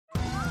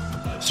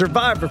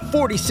Survivor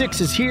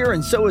 46 is here,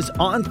 and so is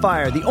On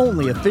Fire, the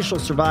only official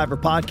Survivor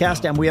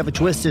podcast, and we have a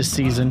twist this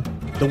season.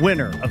 The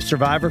winner of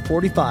Survivor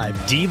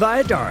 45, Dee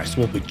Valladares,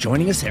 will be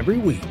joining us every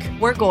week.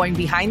 We're going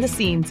behind the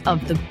scenes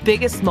of the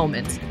biggest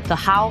moments, the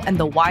how and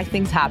the why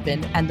things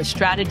happen, and the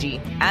strategy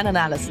and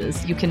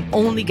analysis you can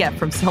only get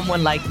from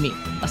someone like me,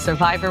 a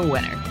Survivor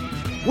winner.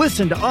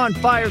 Listen to On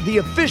Fire, the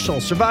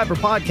official Survivor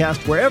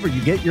podcast, wherever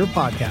you get your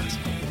podcast.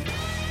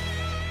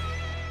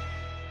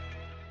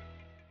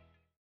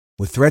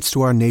 With threats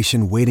to our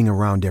nation waiting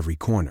around every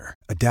corner,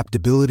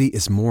 adaptability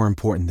is more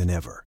important than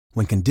ever.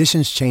 When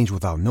conditions change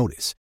without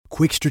notice,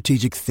 quick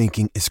strategic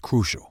thinking is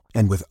crucial.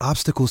 And with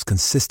obstacles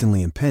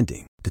consistently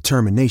impending,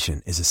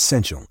 determination is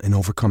essential in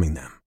overcoming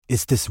them.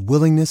 It's this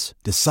willingness,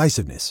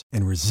 decisiveness,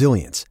 and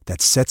resilience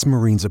that sets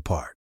Marines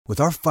apart. With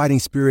our fighting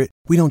spirit,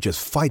 we don't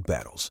just fight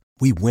battles,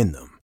 we win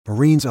them.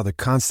 Marines are the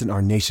constant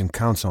our nation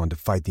counts on to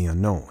fight the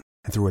unknown.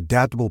 And through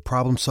adaptable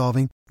problem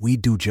solving, we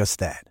do just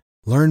that.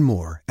 Learn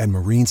more at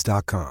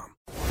marines.com.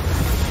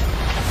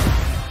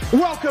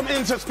 Welcome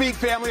into Speak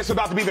Family. It's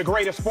about to be the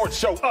greatest sports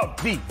show of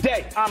the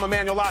day. I'm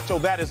Emmanuel Acho.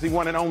 That is the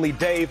one and only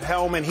Dave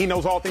Hellman. He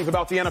knows all things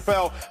about the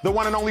NFL. The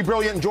one and only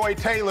brilliant Joy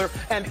Taylor,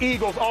 and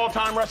Eagles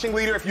all-time rushing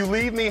leader. If you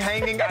leave me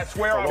hanging, I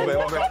swear I will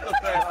walk off the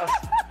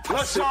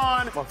stage.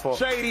 LaShawn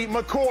Shady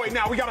McCoy.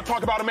 Now, we got to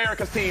talk about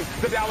America's team,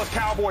 the Dallas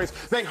Cowboys.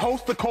 They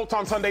host the Colts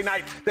on Sunday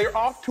night. They're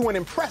off to an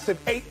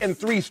impressive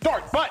 8-3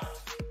 start, but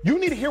you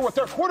need to hear what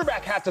their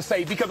quarterback had to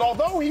say, because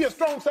although he has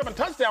thrown 7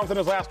 touchdowns in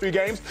his last 3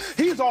 games,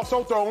 he's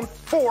also thrown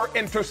 4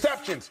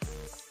 interceptions.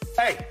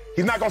 Hey,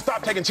 he's not going to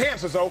stop taking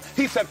chances, though.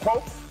 He said,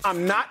 quote,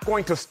 "I'm not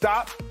going to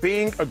stop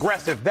being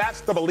aggressive.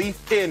 That's the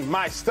belief in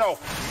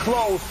myself."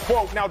 Close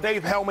quote. Now,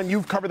 Dave Hellman,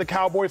 you've covered the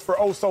Cowboys for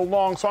oh so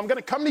long, so I'm going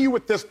to come to you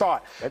with this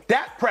thought.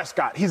 Dak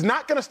Prescott, he's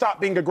not going to stop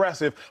being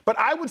aggressive, but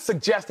I would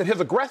suggest that his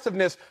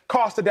aggressiveness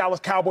cost the Dallas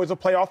Cowboys a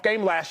playoff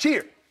game last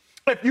year.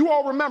 If you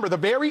all remember the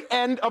very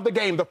end of the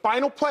game, the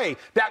final play,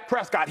 Dak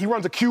Prescott, he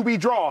runs a QB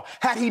draw.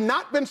 Had he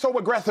not been so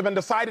aggressive and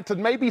decided to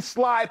maybe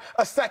slide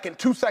a second,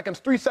 2 seconds,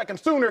 3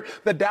 seconds sooner,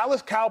 the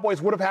Dallas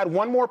Cowboys would have had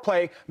one more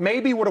play,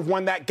 maybe would have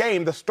won that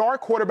game. The star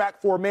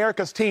quarterback for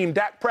America's team,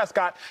 Dak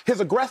Prescott, his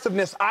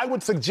aggressiveness, I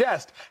would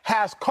suggest,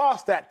 has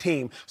cost that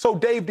team. So,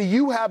 Dave, do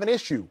you have an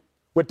issue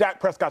with Dak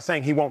Prescott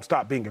saying he won't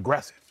stop being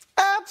aggressive?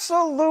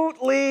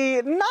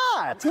 Absolutely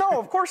not. No,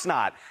 of course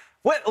not.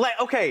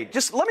 Okay,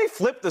 just let me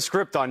flip the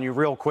script on you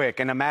real quick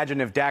and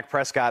imagine if Dak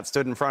Prescott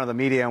stood in front of the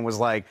media and was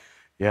like,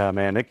 "Yeah,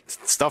 man,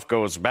 stuff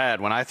goes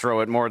bad when I throw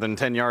it more than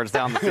 10 yards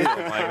down the field.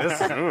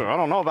 I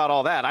don't know about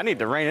all that. I need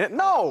to rein it."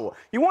 No,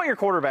 you want your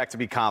quarterback to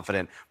be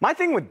confident. My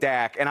thing with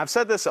Dak, and I've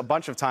said this a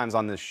bunch of times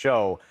on this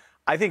show,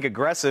 I think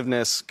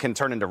aggressiveness can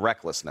turn into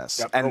recklessness.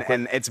 Yep,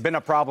 and it's been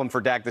a problem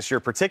for Dak this year,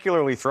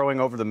 particularly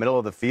throwing over the middle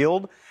of the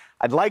field.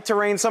 I'd like to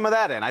rein some of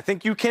that in. I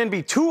think you can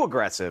be too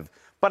aggressive,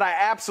 but I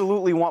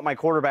absolutely want my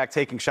quarterback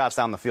taking shots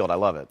down the field. I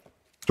love it.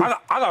 I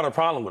got a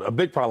problem with it, a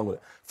big problem with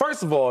it.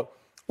 First of all,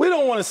 we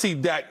don't want to see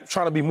Dak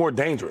trying to be more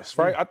dangerous,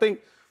 right? I think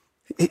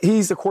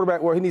he's the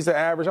quarterback where he needs to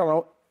average,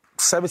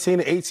 17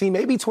 to 18,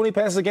 maybe 20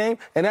 passes a game,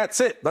 and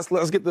that's it.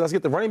 Let's get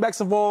the running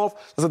backs involved.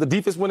 Let's let the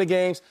defense win the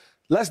games.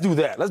 Let's do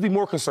that. Let's be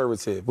more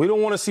conservative. We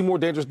don't want to see more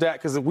dangerous Dak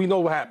because we know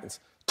what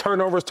happens.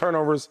 Turnovers.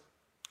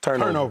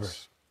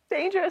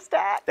 Dangerous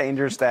Dak.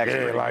 Dangerous Dak.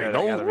 Yeah, like,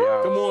 come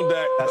on,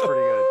 Dak. That's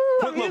pretty good.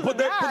 Put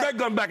that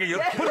gun back in your,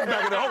 put it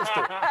back in the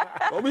holster.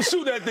 Don't be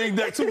shoot that thing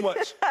Dak too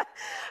much.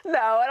 No,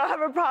 I don't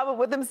have a problem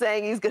with him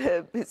saying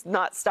he's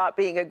not stop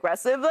being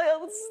aggressive.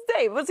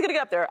 Dave, what's going to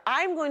get up there?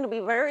 I'm going to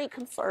be very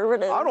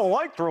conservative. I don't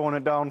like throwing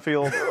it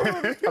downfield.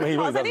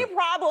 Cause any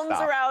problems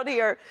around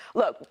here.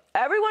 Look,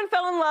 everyone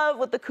fell in love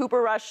with the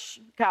Cooper Rush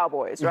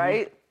Cowboys,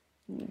 right?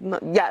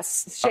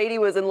 Yes, Shady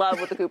was in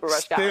love with the Cooper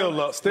Rush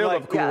Cowboys. Still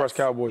love Cooper Rush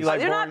Cowboys.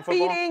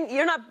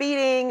 You're not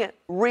beating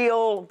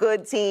real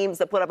good teams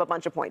that put up a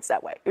bunch of points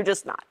that way. You're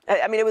just not.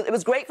 I mean, it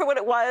was great for what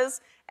it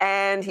was,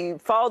 and he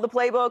followed the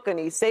playbook and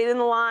he stayed in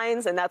the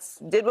lines and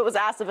did what was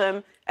asked of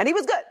him, and he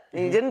was good.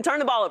 And he didn't turn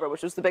the ball over,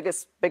 which was the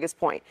biggest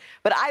point.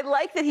 But I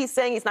like that he's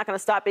saying he's not going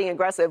to stop being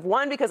aggressive.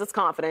 One, because it's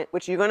confident,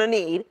 which you're going to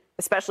need,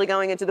 especially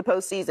going into the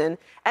postseason.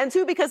 And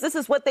two, because this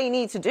is what they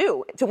need to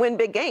do to win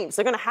big games.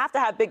 They're going to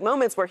have big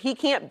moments where he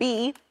can't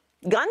be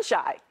gun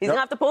shy. He's going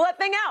to have to pull that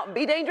thing out and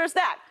be dangerous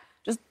Dak.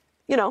 Just,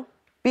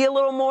 be a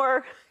little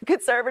more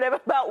conservative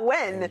about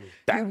when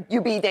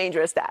you be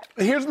dangerous Dak.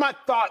 Here's my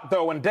thought,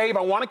 though, and Dave,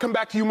 I want to come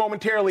back to you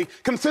momentarily.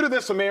 Consider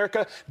this,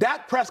 America.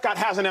 Dak Prescott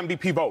has an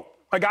MVP vote.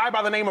 A guy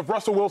by the name of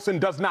Russell Wilson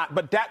does not,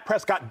 but Dak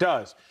Prescott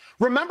does.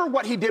 Remember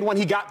what he did when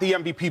he got the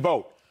MVP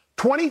vote.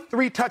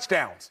 23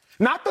 touchdowns.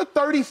 Not the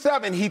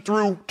 37 he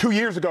threw 2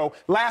 years ago,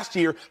 last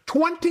year.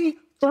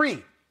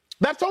 23.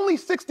 That's only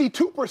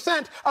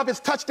 62% of his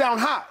touchdown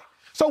high.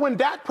 So when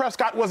Dak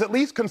Prescott was at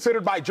least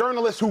considered by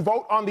journalists who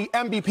vote on the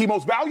MVP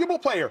most valuable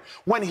player,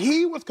 when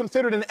he was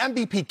considered an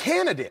MVP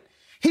candidate,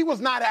 he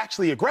was not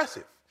actually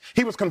aggressive.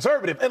 He was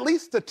conservative, at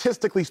least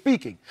statistically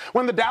speaking.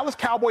 When the Dallas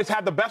Cowboys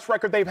had the best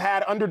record they've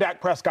had under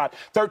Dak Prescott,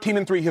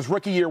 13-3, his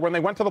rookie year, when they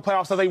went to the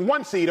playoffs as a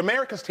 1 seed,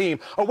 America's team,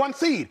 a 1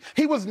 seed,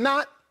 he was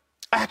not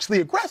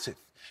actually aggressive.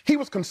 He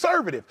was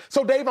conservative.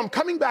 So, Dave, I'm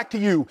coming back to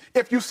you.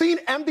 If you've seen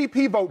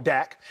MVP vote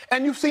Dak,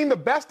 and you've seen the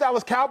best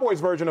Dallas Cowboys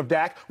version of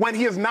Dak when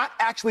he is not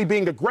actually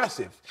being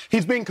aggressive,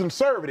 he's being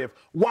conservative,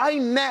 why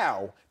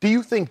now do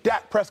you think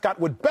Dak Prescott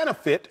would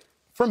benefit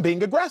from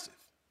being aggressive?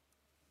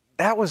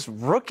 That was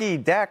rookie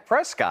Dak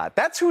Prescott.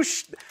 That's who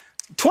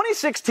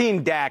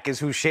 2016 Dak is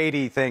who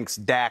Shady thinks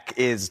Dak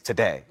is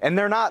today. And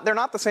they're not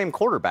the same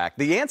quarterback.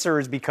 The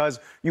answer is because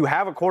you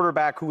have a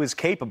quarterback who is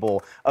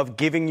capable of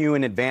giving you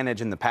an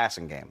advantage in the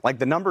passing game. Like,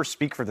 the numbers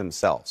speak for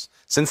themselves.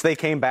 Since he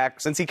came back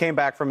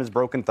from his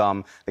broken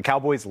thumb, the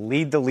Cowboys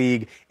lead the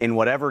league in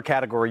whatever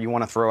category you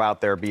want to throw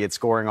out there, be it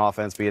scoring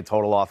offense, be it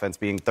total offense,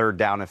 being third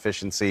down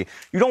efficiency.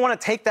 You don't want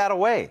to take that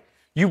away.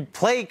 You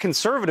play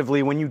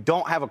conservatively when you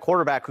don't have a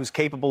quarterback who's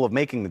capable of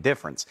making the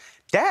difference.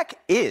 Dak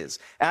is.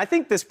 And I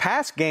think this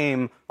past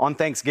game on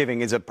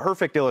Thanksgiving is a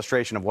perfect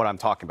illustration of what I'm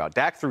talking about.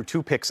 Dak threw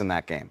 2 picks in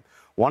that game.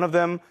 One of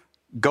them,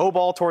 go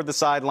ball toward the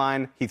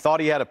sideline. He thought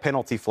he had a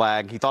penalty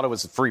flag. He thought it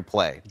was a free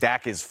play.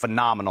 Dak is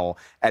phenomenal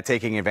at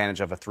taking advantage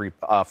of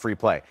a free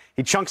play.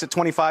 He chunks it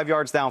 25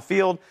 yards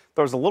downfield,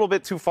 throws a little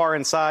bit too far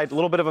inside, a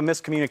little bit of a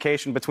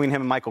miscommunication between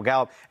him and Michael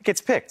Gallup. It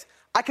gets picked.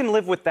 I can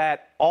live with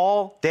that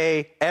all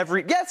day,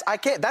 yes, I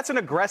can. That's an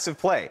aggressive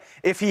play.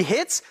 If he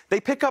hits, they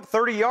pick up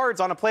 30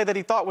 yards on a play that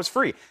he thought was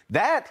free.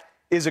 That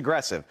is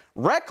aggressive.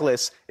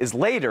 Reckless is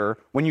later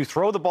when you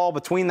throw the ball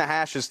between the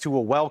hashes to a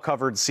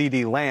well-covered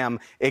CeeDee Lamb.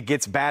 It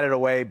gets batted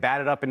away,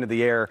 batted up into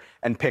the air,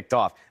 and picked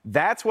off.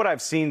 That's what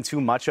I've seen too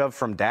much of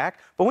from Dak.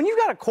 But when you've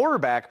got a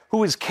quarterback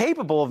who is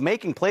capable of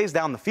making plays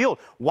down the field,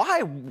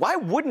 why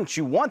wouldn't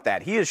you want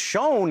that? He has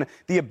shown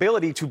the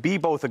ability to be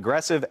both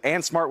aggressive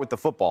and smart with the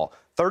football.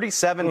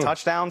 37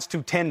 touchdowns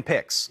to 10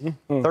 picks.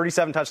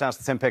 37 touchdowns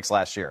to 10 picks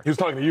last year. He was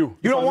talking to you.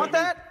 You don't want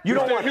that? You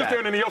don't want that. He was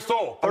staring into your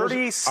soul.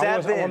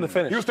 37. I want to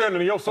finish. He was staring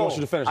into your soul. I want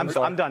you to finish.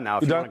 I'm done now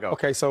if you want to go.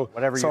 Okay, so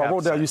whatever you I have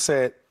wrote to down, say. you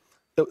said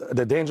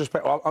the dangerous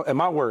pass, in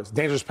my words,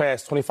 dangerous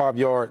pass, 25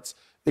 yards,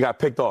 they got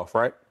picked off,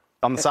 right?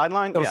 On the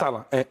sideline? On the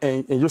sideline.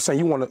 And you're saying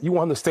you want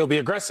him to still be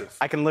aggressive.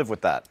 I can live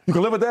with that. You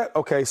can live with that?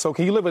 Okay, so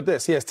can you live with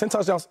this? He has 10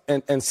 touchdowns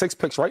and 6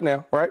 picks right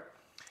now, right?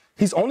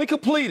 He's only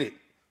completed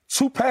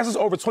 2 passes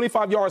over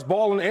 25 yards,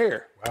 ball in the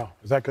air. Wow,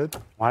 is that good?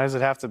 Why does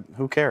it have to?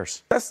 Who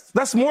cares?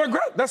 That's more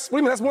aggressive. What do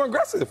you mean? That's more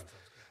aggressive.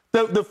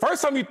 The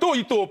first time you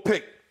threw a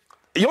pick.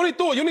 You only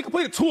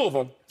completed 2 of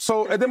them.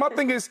 So, and then my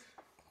thing is,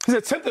 he's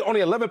attempted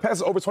only 11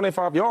 passes over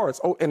 25 yards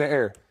in the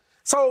air.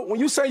 So when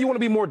you say you want to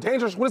be more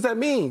dangerous, what does that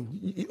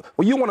mean?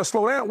 When you want to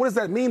slow down, what does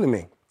that mean to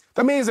me?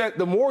 That means that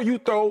the more you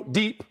throw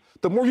deep,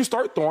 the more you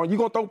start throwing, you're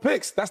going to throw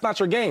picks. That's not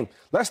your game.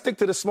 Let's stick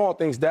to the small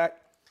things, Dak.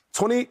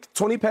 20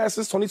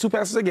 passes, 22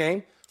 passes a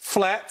game,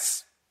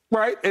 flats,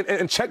 right,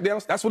 and check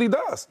downs. That's what he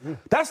does.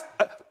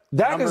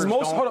 Dak is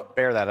most don't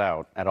bear that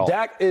out at all.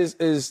 Dak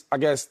is I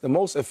guess the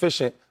most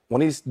efficient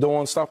when he's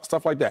doing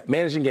stuff like that,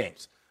 managing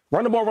games.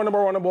 Run the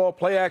ball,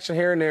 play action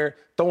here and there,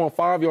 throwing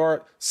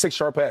 5-yard,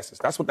 6-yard passes.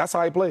 That's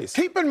how he plays.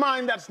 Keep in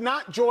mind that's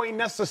not, Joy,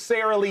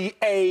 necessarily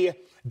a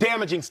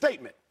damaging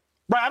statement.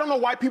 Right, I don't know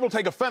why people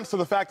take offense to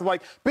the fact of,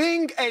 like,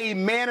 being a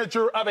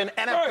manager of an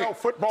NFL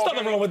football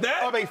game, wrong with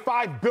that. Of a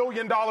 $5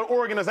 billion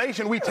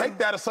organization, we take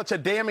that as such a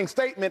damning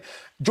statement.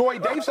 Joy,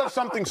 Dave said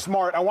something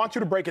smart. I want you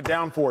to break it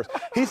down for us.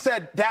 He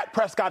said Dak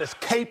Prescott is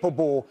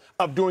capable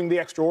of doing the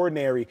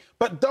extraordinary.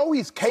 But though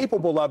he's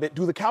capable of it,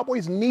 do the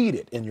Cowboys need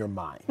it in your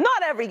mind?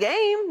 Not every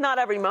game, not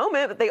every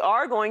moment, but they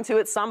are going to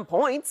at some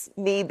points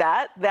need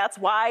that. That's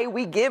why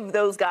we give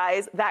those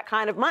guys that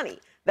kind of money.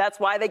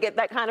 That's why they get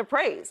that kind of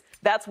praise.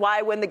 That's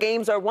why when the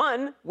games are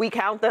won, we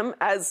count them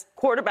as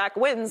quarterback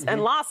wins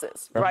and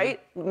losses, right?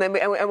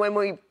 And when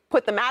we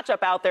put the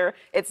matchup out there,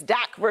 it's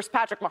Dak versus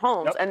Patrick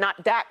Mahomes and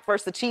not Dak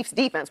versus the Chiefs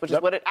defense, which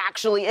is what it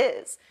actually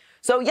is.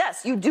 So,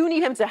 yes, you do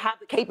need him to have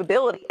the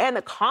capability and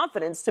the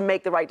confidence to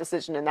make the right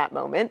decision in that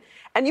moment.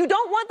 And you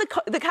don't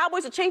want the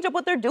Cowboys to change up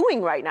what they're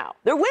doing right now.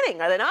 They're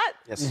winning, are they not?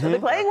 Yes. Are they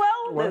playing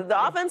well?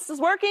 The offense is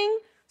working.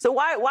 So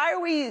why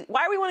are we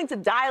wanting to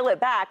dial it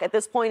back at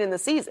this point in the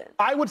season?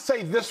 I would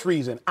say this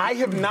reason. I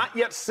have not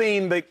yet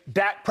seen the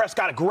Dak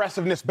Prescott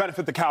aggressiveness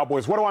benefit the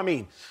Cowboys. What do I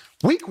mean?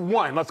 Week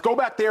 1, let's go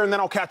back there, and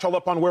then I'll catch all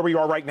up on where we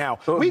are right now.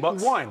 Week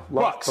 1,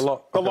 Bucks.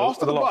 The loss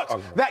to the Bucks.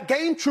 Okay. That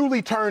game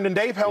truly turned, and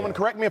Dave Hellman,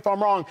 correct me if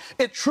I'm wrong,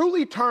 it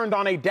truly turned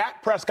on a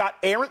Dak Prescott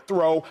errant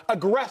throw,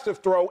 aggressive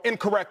throw,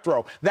 incorrect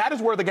throw. That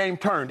is where the game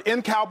turned.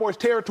 In Cowboys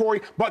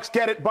territory, Bucks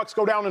get it, Bucks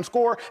go down and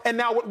score, and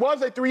now it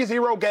was a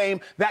 3-0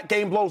 game. That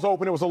game blows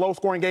open. It was a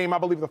low-scoring game. I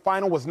believe the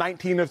final was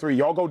 19-3.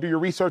 Y'all go do your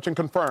research and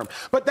confirm.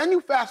 But then you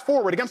fast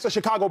forward against the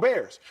Chicago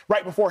Bears.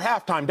 Right before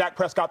halftime, Dak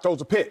Prescott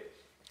throws a pick.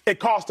 It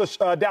cost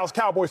the Dallas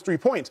Cowboys 3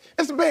 points.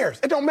 It's the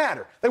Bears. It don't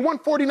matter. They won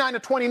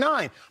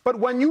 49-29. But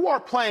when you are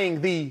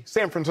playing the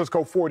San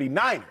Francisco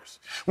 49ers,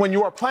 when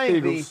you are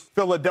playing the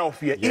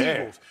Philadelphia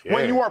Eagles,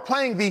 when you are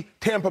playing the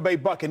Tampa Bay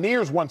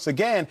Buccaneers once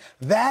again,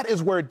 that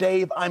is where,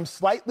 Dave, I'm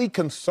slightly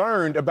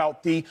concerned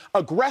about the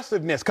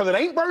aggressiveness because it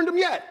ain't burned them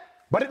yet.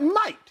 but it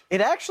might.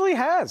 It actually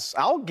has.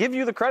 I'll give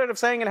you the credit of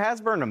saying it has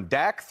burned him.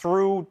 Dak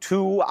threw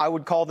 2, I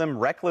would call them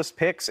reckless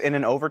picks in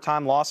an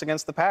overtime loss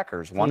against the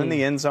Packers. One in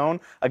the end zone.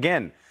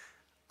 Again,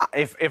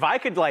 if I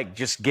could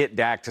just get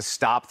Dak to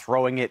stop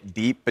throwing it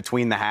deep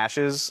between the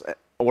hashes,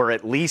 or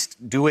at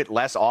least do it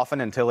less often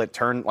until it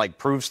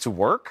proves to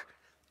work,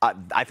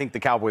 I think the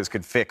Cowboys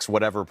could fix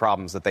whatever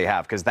problems that they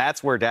have, because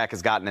that's where Dak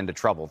has gotten into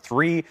trouble.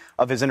 3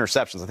 of his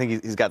interceptions, I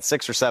think he's got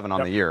 6 or 7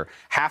 on the year.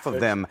 Half of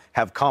them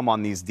have come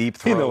on these deep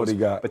throws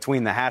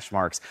between the hash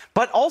marks.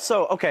 But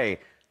also, okay,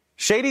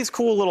 Shady's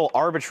cool little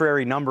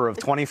arbitrary number of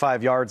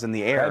 25 yards in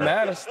the air.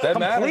 That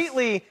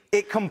matters.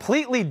 It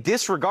completely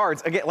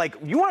disregards, again,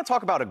 you want to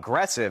talk about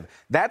aggressive,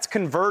 that's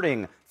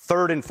converting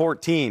 3rd and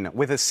 14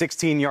 with a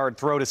 16-yard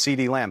throw to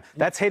CeeDee Lamb.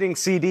 That's hitting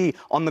CeeDee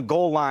on the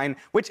goal line,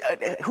 which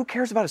who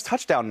cares about his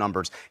touchdown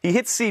numbers? He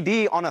hits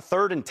CeeDee on a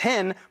 3rd and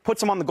 10,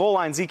 puts him on the goal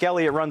line, Zeke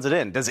Elliott runs it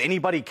in. Does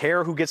anybody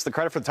care who gets the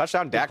credit for the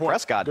touchdown? Dak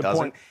Prescott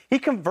doesn't. He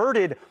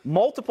converted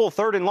multiple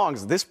 3rd and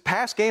longs. This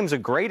past game's a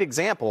great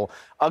example.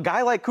 A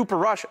guy like Cooper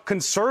Rush,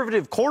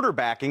 conservative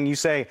quarterbacking, you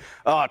say,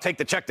 take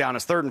the check down,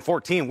 it's 3rd and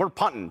 14, we're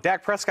punting.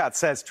 Dak Prescott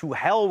says, to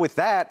hell with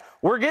that.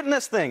 We're getting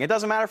this thing. It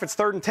doesn't matter if it's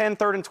 3rd and 10,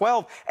 3rd and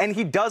 12, and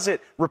he does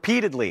it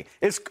repeatedly.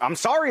 I'm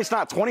sorry it's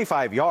not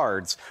 25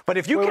 yards, but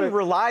if you can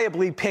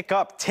reliably pick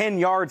up 10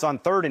 yards on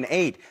 3rd and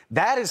 8,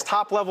 that is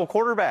top-level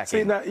quarterbacking.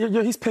 See, now,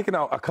 he's picking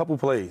out a couple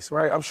plays,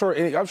 right? I'm sure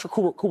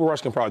Cooper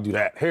Rush can probably do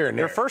that here and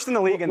there. They're first in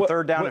the league in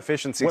third down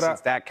efficiency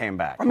since Dak came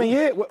back. I mean,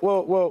 yeah.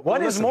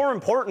 What is more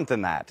important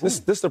than that?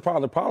 This is the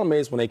problem. The problem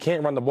is when they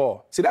can't run the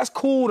ball. See, that's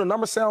cool. The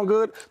numbers sound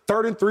good.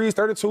 3rd and 3s,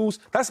 3rd and 2s.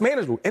 That's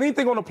manageable.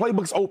 Anything on the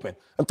playbook's open.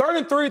 And 3rd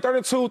and 3, 3rd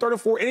and 2, 3rd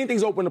and 4,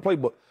 anything's open in the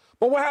playbook.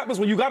 But what happens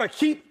when you got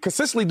to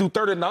consistently do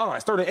 3rd and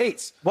 9s, 3rd and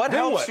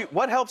 8s?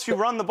 What helps you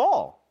run the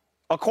ball?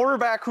 A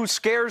quarterback who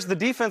scares the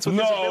defense with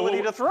his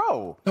ability to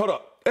throw. Hold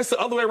up. It's the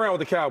other way around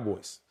with the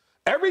Cowboys.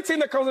 Every team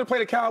that comes in to play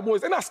the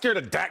Cowboys, they're not scared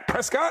of Dak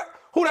Prescott.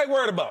 Who they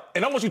worried about?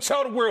 And I want you to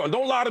tell the world, and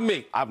don't lie to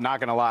me. I'm not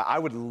going to lie. I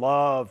would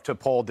love to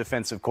poll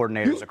defensive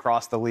coordinators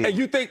across the league. And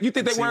you think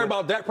they worry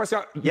about Dak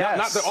Prescott? Yes.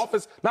 Not the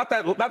offense, not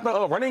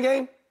the running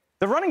game?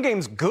 The running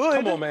game's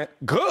good. Come on, man.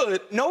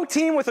 Good? No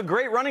team with a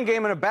great running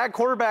game and a bad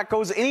quarterback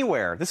goes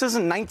anywhere. This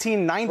isn't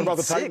 1996. What about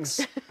the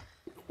Titans?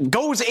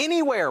 Goes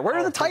anywhere. Where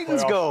do the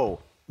Titans go?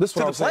 This is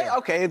what I'm saying.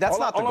 Okay, that's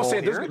not the goal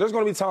here. There's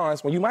going to be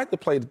times when you might have to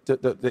play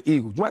the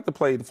Eagles. You might have to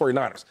play the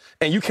 49ers.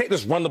 And you can't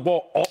just run the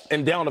ball up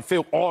and down the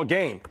field all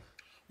game.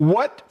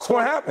 What's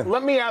going to happen?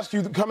 Let me ask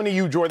you, coming to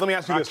you, Jordan, let me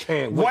ask you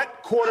this.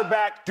 What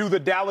quarterback do the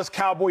Dallas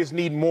Cowboys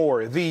need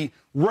more? The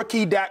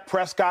rookie Dak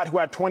Prescott, who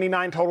had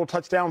 29 total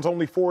touchdowns,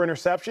 only 4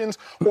 interceptions,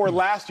 or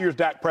last year's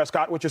Dak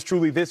Prescott, which is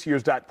truly this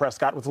year's Dak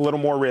Prescott with a little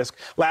more risk?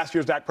 Last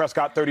year's Dak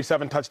Prescott,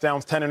 37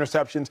 touchdowns, 10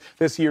 interceptions.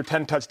 This year,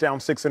 10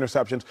 touchdowns, 6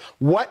 interceptions.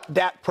 What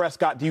Dak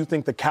Prescott do you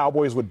think the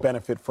Cowboys would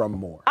benefit from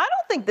more? I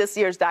don't think this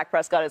year's Dak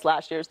Prescott is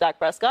last year's Dak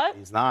Prescott.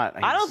 He's not.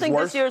 I don't think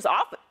this year's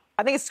offense.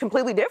 I think it's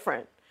completely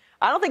different.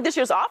 I don't think this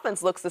year's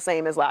offense looks the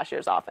same as last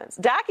year's offense.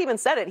 Dak even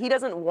said it. He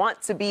doesn't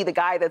want to be the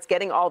guy that's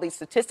getting all these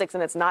statistics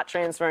and it's not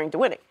transferring to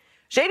winning.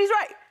 Shady's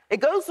right. It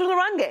goes through the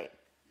run game.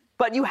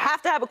 But you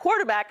have to have a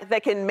quarterback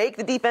that can make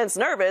the defense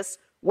nervous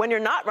when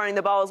you're not running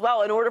the ball as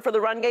well in order for the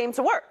run game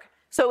to work.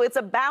 So it's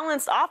a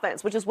balanced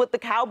offense, which is what the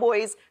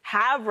Cowboys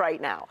have right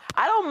now.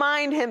 I don't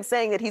mind him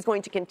saying that he's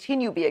going to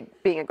continue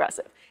being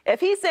aggressive. If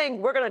he's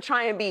saying we're going to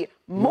try and be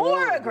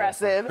more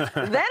aggressive, then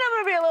I'm going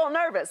to be a little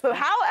nervous. But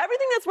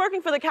everything that's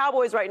working for the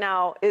Cowboys right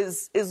now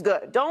is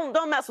good.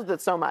 Don't mess with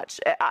it so much.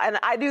 And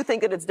I do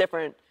think that it's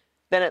different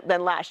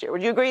than last year.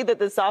 Would you agree that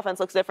this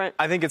offense looks different?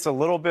 I think it's a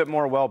little bit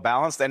more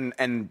well-balanced,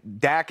 and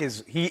Dak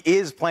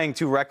is playing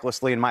too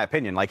recklessly, in my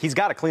opinion. He's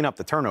got to clean up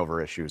the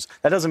turnover issues.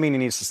 That doesn't mean he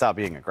needs to stop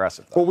being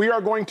aggressive, though. Well, we are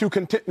going to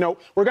continue. No,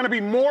 we're going to be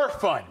more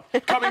fun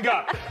coming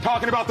up,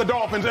 talking about the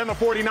Dolphins and the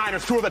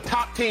 49ers, two of the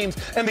top teams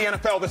in the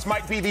NFL. This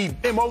might be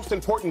the most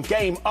important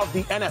game of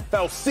the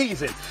NFL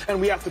season,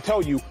 and we have to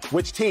tell you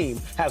which team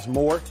has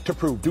more to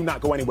prove. Do not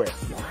go anywhere.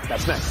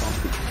 That's next on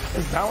Speed.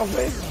 It's Dallas,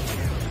 baby.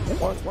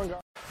 One guy.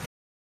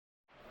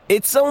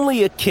 It's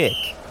only a kick,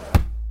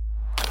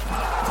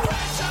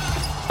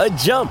 a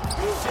jump,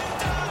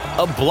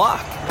 a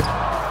block.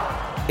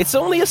 It's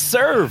only a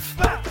serve.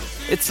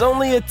 It's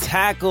only a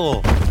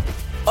tackle,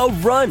 a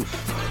run.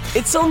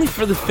 It's only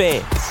for the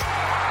fans.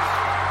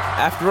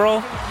 After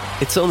all,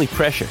 it's only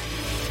pressure.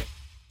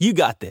 You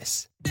got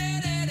this.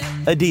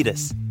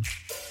 Adidas.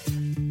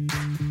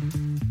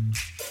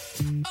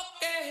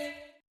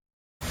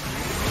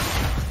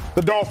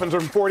 The Dolphins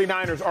and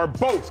 49ers are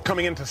both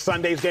coming into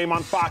Sunday's game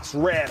on Fox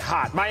red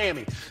hot.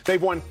 Miami,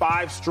 they've won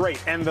 5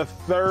 straight, and the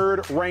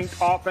 3rd-ranked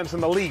offense in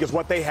the league is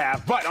what they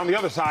have. But on the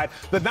other side,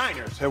 the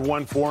Niners have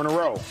won 4 in a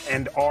row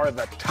and are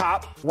the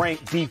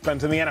top-ranked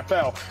defense in the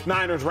NFL.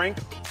 Niners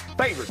ranked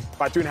favored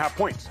by 3.5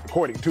 points,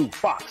 according to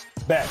Fox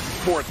Bet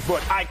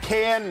Sportsbook. I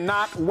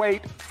cannot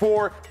wait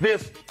for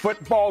this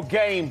football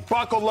game.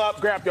 Buckle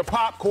up, grab your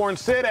popcorn,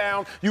 sit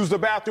down, use the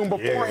bathroom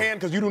beforehand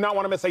because you do not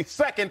want to miss a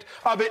second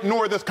of it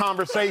nor this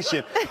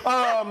conversation.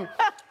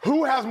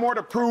 Who has more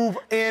to prove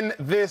in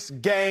this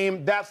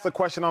game? That's the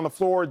question on the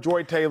floor.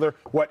 Joy Taylor,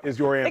 what is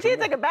your answer? I can't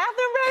take a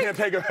bathroom break? Can't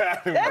take a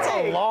bathroom That's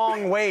break. a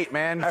long wait,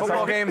 man.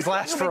 Football games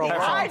last for a long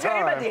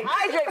time.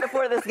 Dehydrate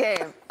before this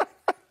game.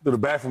 Do the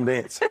bathroom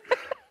dance.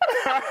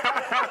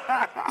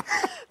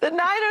 The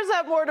Niners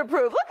have more to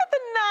prove. Look at the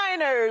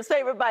Niners,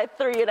 favored by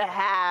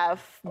 3.5.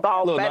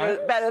 Ball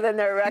better than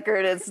their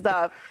record and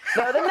stuff.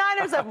 No, the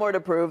Niners have more to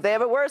prove. They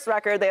have a worse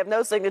record. They have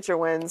no signature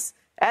wins.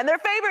 And they're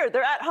favored.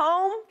 They're at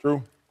home.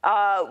 True.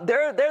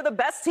 They're the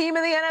best team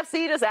in the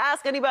NFC. Just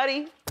ask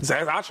anybody. Just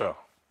ask Acho.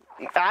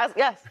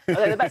 Yes. Are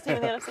they the best team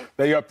in the NFC?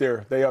 They up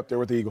there. They up there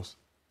with the Eagles.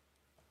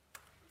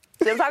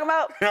 See what I'm talking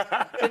about? See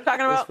what I'm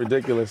talking about? It's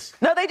ridiculous.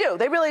 No, they do.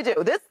 They really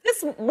do. This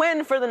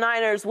win for the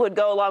Niners would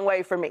go a long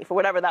way for me, for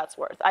whatever that's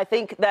worth. I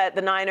think that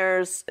the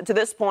Niners, to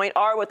this point,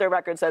 are what their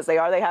record says they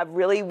are. They have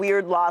really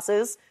weird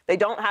losses. They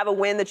don't have a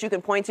win that you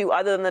can point to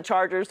other than the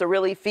Chargers to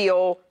really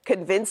feel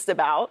convinced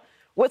about.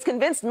 What's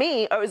convinced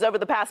me is over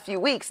the past few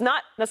weeks,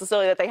 not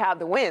necessarily that they have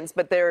the wins,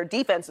 but their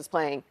defense is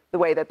playing the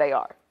way that they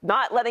are.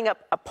 Not letting up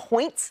a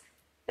point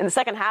in the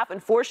second half in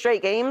 4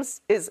 straight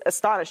games is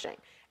astonishing.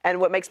 And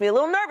what makes me a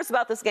little nervous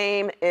about this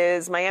game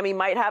is Miami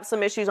might have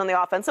some issues on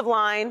the offensive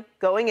line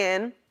going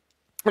in.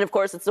 And, of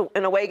course, it's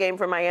an away game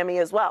for Miami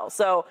as well.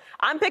 So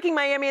I'm picking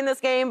Miami in this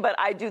game, but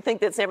I do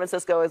think that San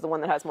Francisco is the one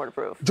that has more to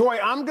prove. Joy,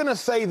 I'm going to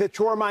say that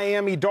your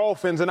Miami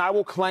Dolphins, and I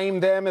will claim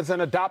them as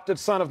an adopted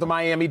son of the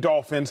Miami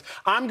Dolphins.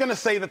 I'm going to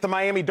say that the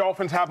Miami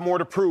Dolphins have more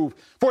to prove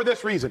for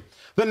this reason.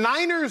 The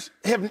Dolphins,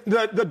 haven't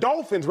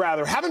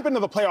been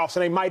to the playoffs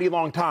in a mighty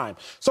long time.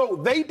 So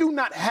they do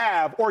not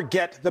have or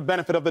get the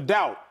benefit of the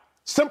doubt.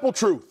 Simple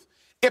truth.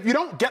 If you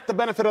don't get the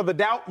benefit of the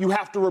doubt, you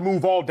have to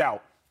remove all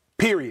doubt,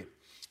 period.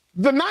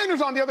 The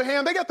Niners, on the other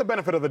hand, they get the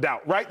benefit of the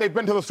doubt, right? They've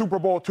been to the Super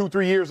Bowl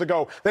 2-3 years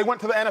ago. They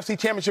went to the NFC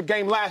Championship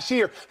game last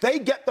year. They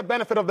get the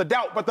benefit of the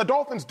doubt, but the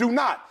Dolphins do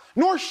not,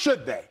 nor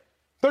should they.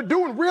 They're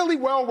doing really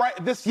well right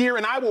this year,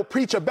 and I will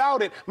preach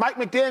about it. Mike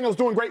McDaniel's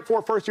doing great for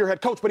a first-year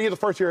head coach, but he is a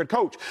first-year head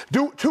coach.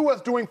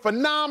 Tua's doing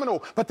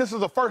phenomenal, but this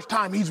is the first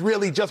time he's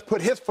really just put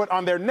his foot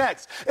on their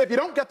necks. If you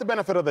don't get the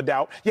benefit of the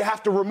doubt, you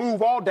have to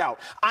remove all doubt.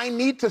 I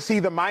need to see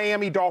the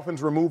Miami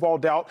Dolphins remove all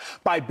doubt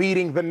by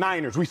beating the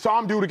Niners. We saw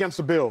them do it against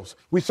the Bills.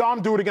 We saw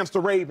them do it against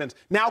the Ravens.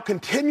 Now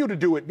continue to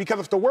do it,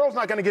 because if the world's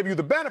not going to give you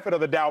the benefit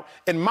of the doubt,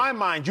 in my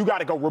mind, you got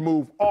to go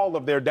remove all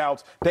of their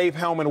doubts. Dave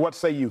Hellman, what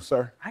say you,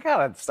 sir? I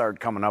got to start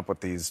coming up with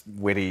these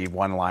witty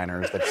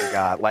one-liners that you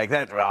got. Like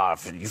that,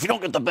 if you don't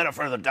get the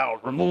benefit of the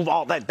doubt, remove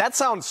all that. That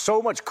sounds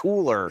so much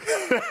cooler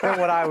than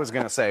what I was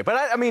going to say. But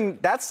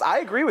I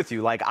agree with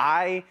you. Like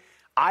I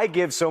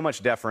give so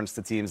much deference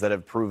to teams that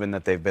have proven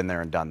that they've been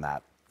there and done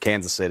that.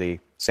 Kansas City,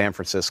 San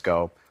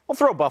Francisco. We'll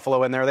throw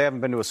Buffalo in there. They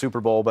haven't been to a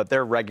Super Bowl, but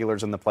they're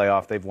regulars in the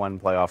playoff. They've won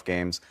playoff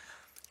games.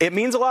 It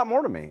means a lot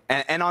more to me.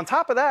 And on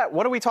top of that,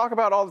 what do we talk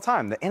about all the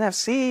time? The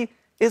NFC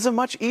is a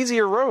much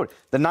easier road.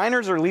 The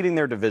Niners are leading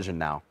their division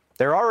now.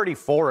 They're already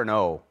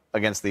 4-0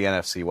 against the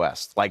NFC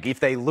West. Like, if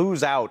they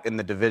lose out in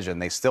the division,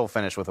 they still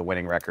finish with a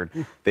winning record.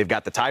 They've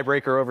got the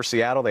tiebreaker over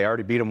Seattle. They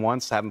already beat them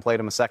once, haven't played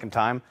them a second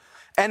time.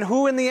 And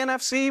who in the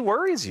NFC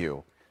worries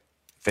you?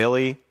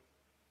 Philly,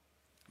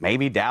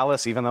 maybe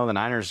Dallas, even though the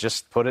Niners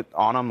just put it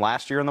on them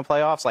last year in the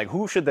playoffs. Like,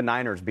 who should the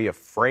Niners be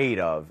afraid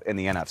of in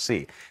the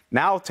NFC?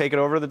 Now take it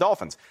over to the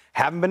Dolphins.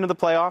 Haven't been to the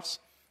playoffs,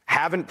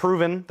 haven't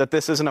proven that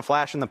this isn't a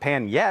flash in the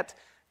pan yet,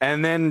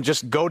 and then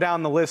just go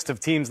down the list of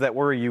teams that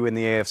worry you in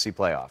the AFC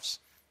playoffs.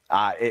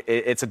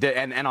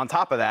 And on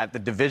top of that, the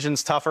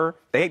division's tougher.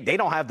 They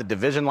don't have the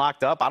division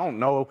locked up. I don't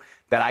know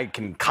that I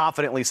can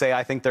confidently say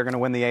I think they're going to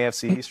win the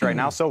AFC East right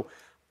now. So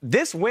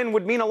this win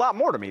would mean a lot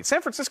more to me.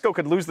 San Francisco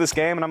could lose this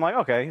game, and I'm like,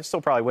 okay, he'll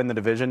still probably win the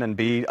division and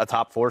be a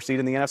top 4 seed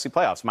in the NFC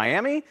playoffs.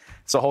 Miami,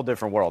 it's a whole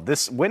different world.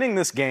 Winning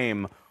this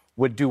game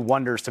would do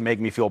wonders to make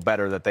me feel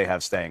better that they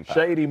have staying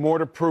power. Shady, more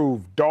to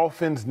prove.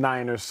 Dolphins,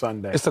 Niners,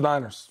 Sunday. It's the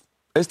Niners.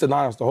 It's the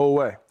Niners the whole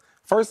way.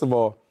 First of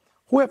all,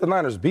 who have the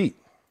Niners beat?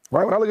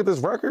 Right? When I look at this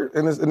record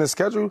and this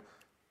schedule,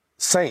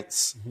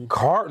 Saints,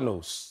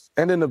 Cardinals,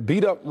 and then the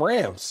beat-up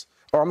Rams.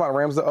 Or I'm not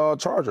Rams, the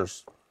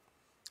Chargers.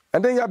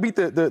 And then y'all beat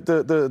the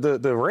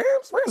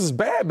Rams. Rams is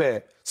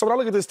bad. So when I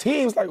look at this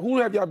team, it's like, who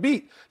have y'all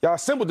beat? Y'all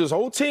assembled this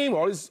whole team,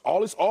 all these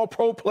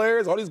all-pro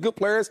players, all these good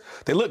players.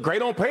 They look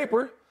great on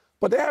paper,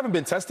 but they haven't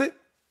been tested.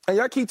 And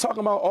y'all keep talking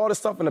about all this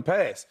stuff in the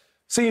past.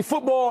 See,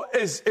 football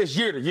is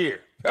year to year.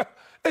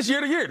 It's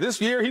year to year.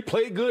 This year he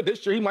played good.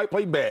 This year he might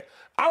play bad.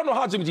 I don't know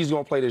how Jimmy G's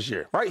going to play this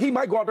year, right? He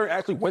might go out there and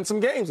actually win some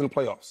games in the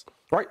playoffs,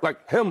 right?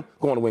 Like him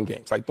going to win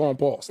games, like throwing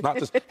balls, not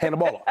just hand the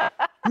ball off.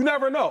 You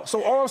never know.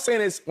 So all I'm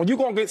saying is when you're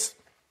going against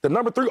the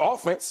number 3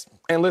 offense,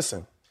 and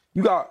listen,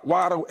 you got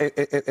Waddle and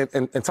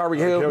Tyreek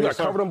Hill, you got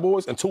to cover them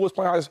boys, and Tua's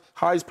playing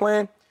how he's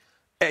playing,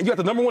 and you got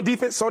the number 1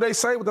 defense, so they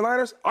say, with the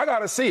Niners. I got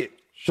to see it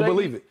to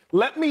believe it.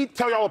 Let me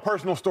tell y'all a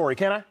personal story,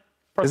 can I?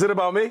 Is it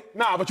about me?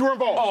 Nah, but you were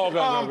involved.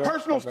 Oh, okay,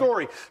 Personal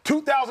story.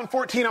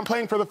 2014, I'm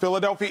playing for the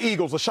Philadelphia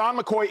Eagles. LaShawn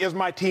McCoy is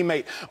my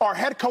teammate. Our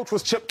head coach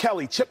was Chip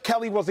Kelly. Chip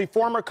Kelly was a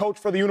former coach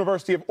for the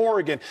University of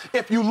Oregon.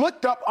 If you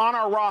looked up on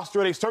our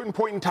roster at a certain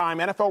point in time,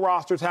 NFL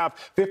rosters have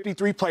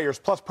 53 players,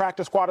 plus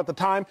practice squad at the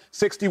time,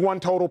 61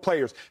 total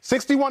players.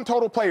 61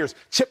 total players.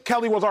 Chip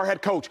Kelly was our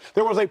head coach.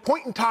 There was a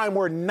point in time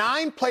where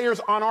 9 players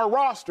on our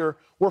roster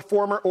were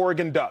former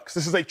Oregon Ducks.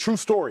 This is a true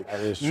story.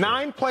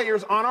 9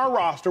 players on our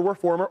roster were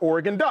former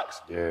Oregon Ducks.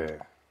 Yeah.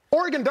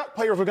 Oregon Duck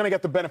players were going to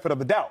get the benefit of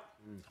the doubt.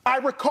 I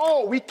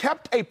recall we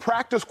kept a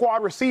practice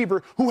squad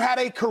receiver who had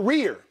a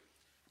career,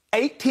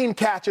 18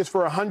 catches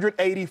for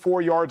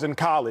 184 yards in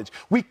college.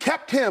 We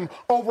kept him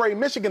over a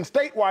Michigan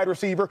State wide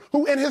receiver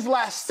who in his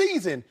last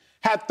season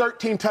had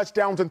 13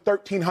 touchdowns and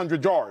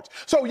 1,300 yards.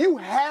 So you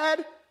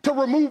had to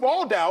remove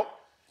all doubt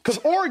because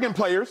Oregon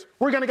players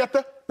were going to get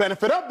the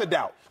benefit of the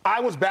doubt. I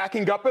was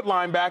backing up at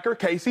linebacker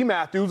Casey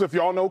Matthews. If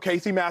y'all know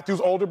Casey Matthews'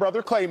 older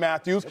brother, Clay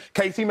Matthews.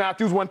 Casey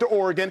Matthews went to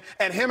Oregon,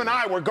 and him and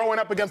I were going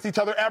up against each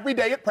other every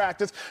day at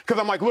practice because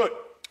I'm like, look,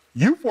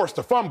 you forced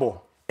a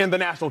fumble in the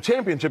national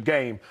championship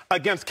game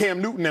against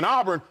Cam Newton and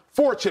Auburn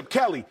for Chip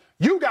Kelly.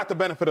 You got the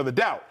benefit of the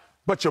doubt.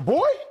 But your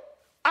boy,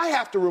 I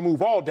have to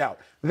remove all doubt.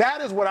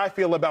 That is what I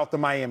feel about the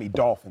Miami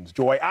Dolphins,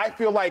 Joy. I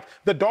feel like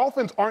the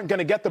Dolphins aren't going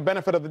to get the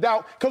benefit of the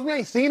doubt because we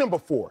ain't seen them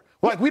before.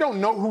 Like, we don't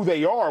know who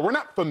they are. We're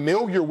not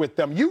familiar with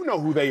them. You know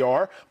who they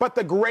are. But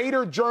the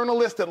greater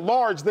journalists at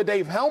large, the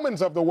Dave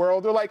Hellmans of the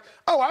world, they're like,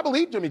 oh, I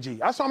believe Jimmy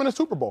G. I saw him in the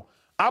Super Bowl.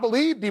 I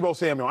believe Deebo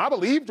Samuel. I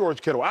believe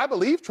George Kittle. I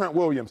believe Trent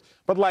Williams.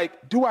 But,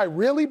 like, do I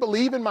really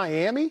believe in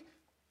Miami?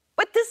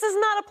 But this is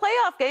not a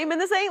playoff game, and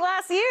this ain't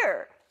last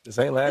year. This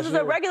ain't last year. This is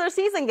a regular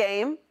season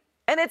game.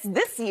 And it's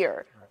this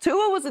year.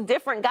 Tua was a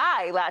different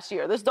guy last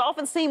year. This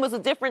Dolphins team was a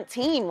different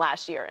team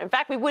last year. In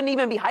fact, we wouldn't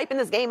even be hyping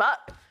this game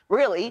up,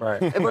 really,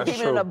 if we're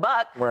keeping it a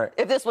buck,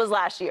 if this was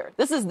last year.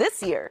 This is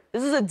this year.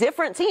 This is a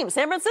different team.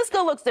 San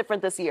Francisco looks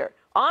different this year.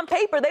 On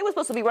paper, they were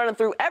supposed to be running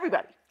through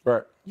everybody.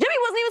 Right. Jimmy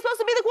wasn't even supposed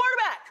to be the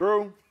quarterback.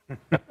 True.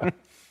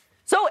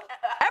 So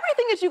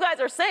everything that you guys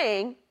are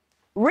saying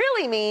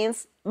really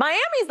means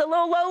Miami's the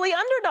little lowly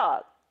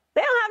underdog. They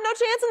don't have no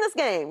chance in this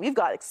game. You've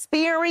got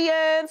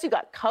experience, you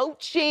got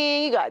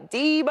coaching, you got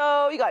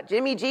Deebo, you got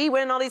Jimmy G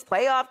winning all these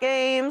playoff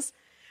games.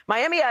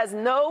 Miami has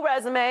no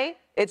resume.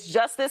 It's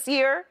just this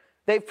year.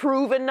 They've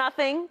proven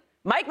nothing.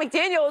 Mike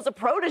McDaniel is a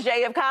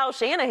protege of Kyle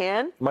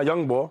Shanahan. My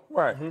young boy.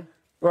 Right.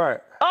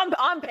 Right.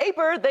 On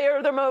paper, they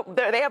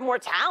have more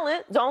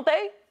talent, don't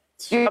they?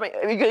 You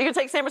can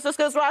take San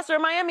Francisco's roster or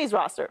Miami's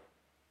roster.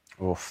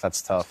 Oof,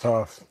 that's tough.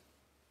 Tough.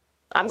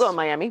 I'm going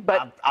Miami,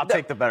 but I'll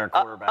take the better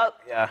quarterback.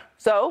 Yeah.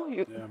 So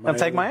I'll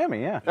take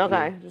Miami. Yeah.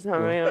 Okay, just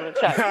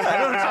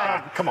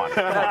check. Come on.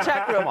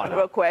 Check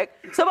real quick.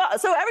 So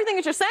everything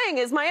that you're saying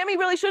is Miami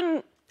really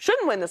shouldn't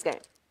win this game.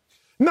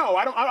 No,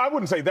 I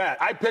wouldn't say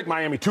that. I picked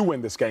Miami to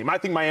win this game. I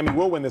think Miami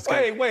will win this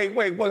game. Wait,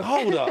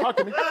 hold up.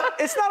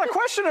 It's not a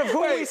question of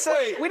who we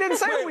say. We didn't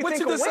say who we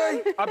think will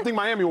win. I think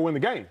Miami will win the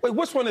game. Wait,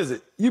 which one is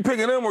it? You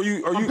picking them or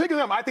you? I'm picking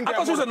them. I think. I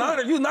thought you was a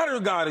Niner. You a Niner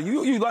guy.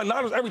 You like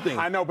Niners everything.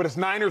 I know, but it's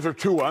Niners or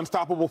Tua,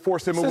 unstoppable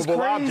force, immovable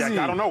object.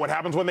 I don't know what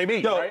happens when they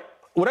meet. Right?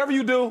 Whatever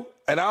you do,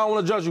 and I don't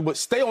want to judge you, but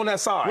stay on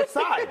that side. What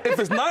side? If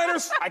it's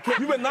Niners,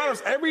 you've been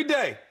Niners every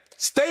day.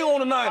 Stay on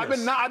the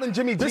Niners. I've been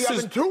Jimmy G.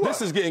 I've been Tua.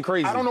 This is getting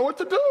crazy. I don't know what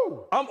to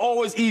do. I'm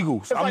always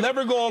Eagles. I'm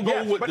never going to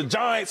go with the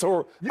Giants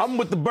or I'm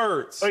with the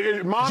Birds.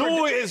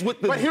 Joy is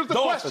with the But here's the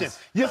Dolphins. question.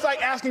 It's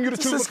like asking you to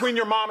choose between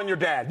your mom and your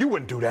dad. You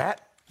wouldn't do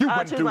that. You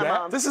wouldn't do that.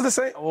 Mom. This is the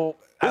same.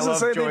 I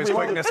love Joy's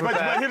quickness with But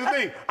that. here's the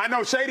thing. I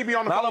know Shady be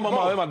on the I phone. love my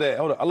mom and my dad.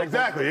 Hold on.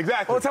 Exactly.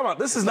 Hold on,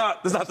 this is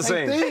not the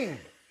same thing.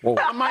 Whoa.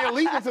 My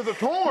allegiances are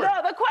torn.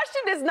 No, the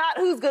question is not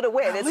who's going to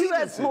win. It's who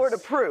has more to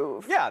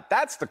prove. Yeah,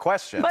 that's the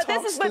question. But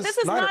this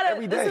is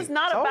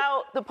not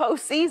about the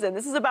postseason.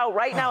 This is about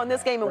right now in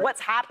this game and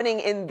what's happening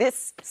in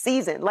this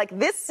season. Like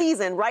this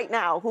season right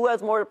now, who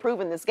has more to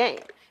prove in this game?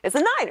 It's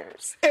the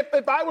Niners.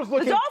 If I was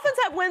looking, the Dolphins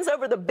have wins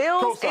over the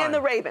Bills and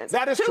the Ravens.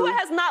 That is Tua true.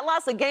 has not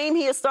lost a game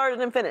he has started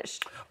and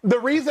finished. The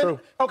reason,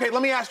 okay,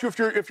 let me ask you if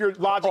your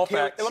logic.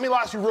 Let me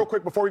ask you real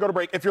quick before we go to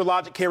break. If your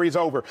logic carries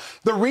over,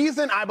 the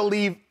reason I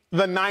believe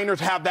the Niners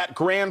have that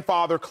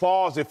grandfather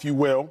clause, if you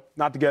will,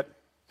 not to get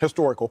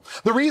historical.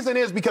 The reason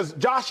is because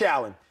Josh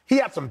Allen, he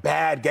had some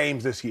bad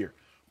games this year.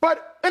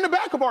 But in the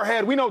back of our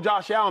head, we know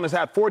Josh Allen has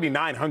had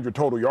 4,900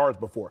 total yards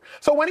before.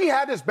 So when he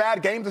had his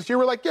bad games this year,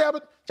 we're like, yeah,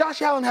 but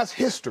Josh Allen has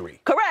history.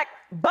 Correct.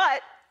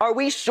 But are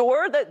we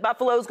sure that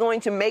Buffalo's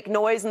going to make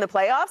noise in the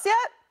playoffs yet?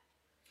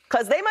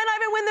 Because they might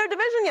not even win their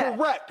division yet.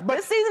 Correct. But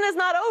this season is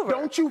not over.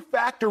 Don't you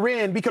factor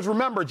in, because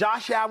remember,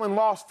 Josh Allen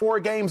lost 4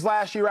 games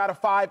last year out of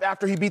 5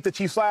 after he beat the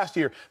Chiefs last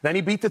year. Then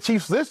he beat the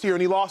Chiefs this year,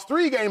 and he lost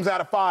 3 games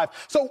out of 5.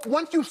 So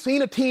once you've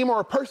seen a team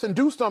or a person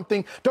do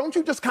something, don't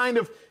you just kind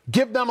of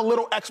give them a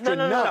little extra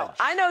nudge? No.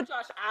 I know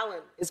Josh Allen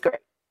is great.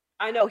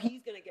 I know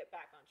he's going to get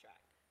back on track.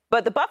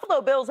 But the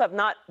Buffalo Bills have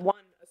not won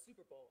a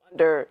Super Bowl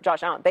under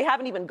Josh Allen. They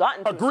haven't even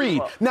gotten to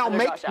Agreed. the Super Bowl Now,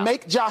 under Josh Allen.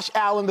 make Josh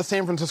Allen the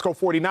San Francisco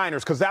 49ers,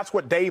 because that's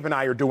what Dave and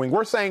I are doing.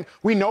 We're saying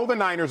we know the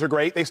Niners are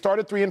great. They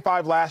started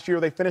 3-5 last year.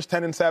 They finished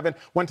 10-7,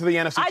 went to the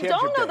NFC Championship.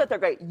 I don't know that they're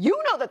great. You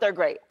know that they're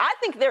great. I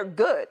think they're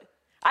good.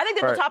 I think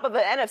they're Right. the top of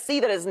an NFC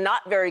that is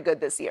not very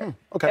good this year.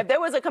 okay.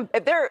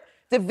 If their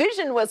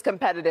division was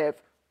competitive,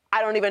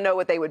 I don't even know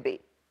what they would be.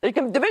 Their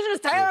division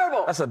is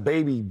terrible. That's a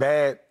baby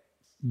bad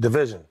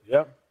division.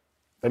 Yep.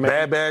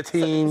 Bad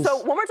teams. So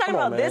when we're talking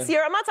Come on, about this man.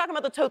 year, I'm not talking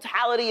about the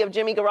totality of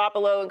Jimmy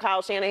Garoppolo and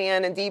Kyle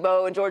Shanahan and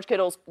Debo and George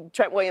Kittle's,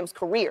 Trent Williams'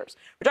 careers.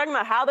 We're talking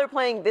about how they're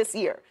playing this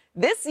year.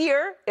 This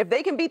year, if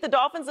they can beat the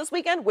Dolphins this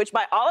weekend, which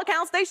by all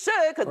accounts they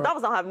should, because the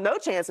Dolphins don't have no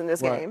chance in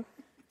this game,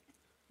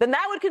 then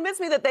that would convince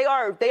me that they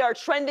are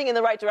trending in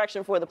the right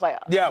direction for the playoffs.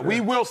 Yeah, we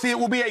will see. It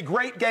will be a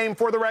great game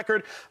for the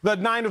record. The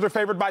Niners are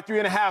favored by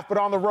 3.5, but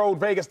on the road,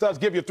 Vegas does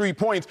give you 3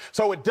 points,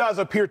 so it does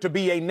appear to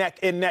be a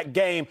neck-and-neck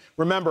game.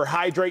 Remember,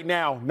 hydrate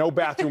now. No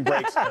bathroom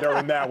breaks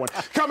during that one.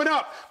 Coming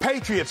up,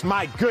 Patriots.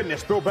 My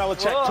goodness, Bill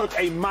Belichick took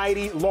a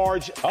mighty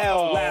large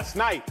L last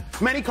night.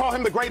 Many call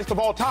him the greatest of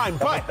all time,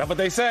 but That's what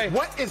they say.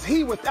 what is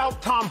he without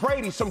Tom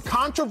Brady? Some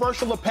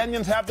controversial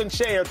opinions have been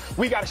shared.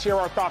 We got to share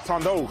our thoughts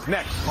on those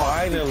next.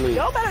 Finally.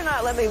 Y'all better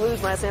not let me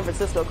lose my San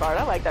Francisco card.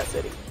 I like that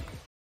city.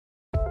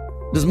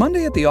 Does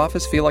Monday at the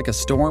office feel like a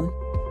storm?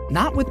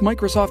 Not with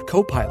Microsoft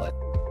Copilot.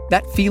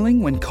 That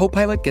feeling when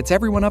Copilot gets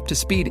everyone up to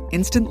speed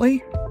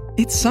instantly?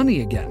 It's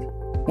sunny again.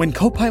 When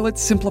Copilot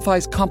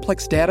simplifies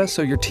complex data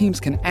so your teams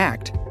can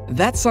act,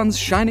 that sun's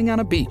shining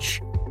on a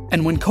beach.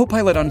 And when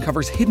Copilot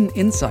uncovers hidden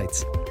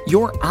insights,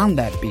 you're on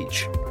that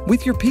beach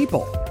with your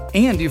people,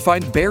 and you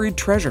find buried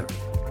treasure.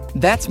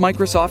 That's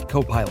Microsoft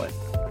Copilot.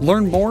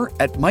 Learn more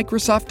at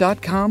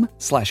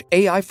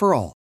Microsoft.com/AI for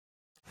all.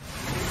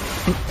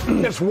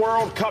 It's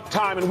World Cup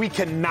time, and we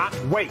cannot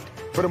wait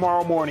for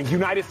tomorrow morning.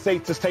 United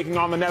States is taking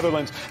on the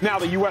Netherlands. Now,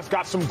 the U.S.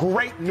 got some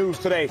great news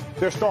today.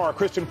 Their star,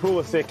 Christian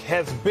Pulisic,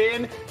 has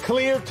been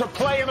cleared to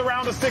play in the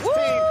round of 16.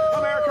 Woo!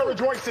 America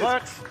rejoices.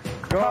 Let's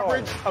go.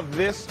 Coverage of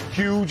this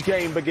huge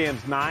game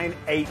begins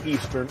 9/8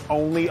 Eastern,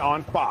 only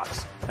on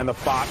Fox and the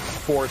Fox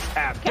Sports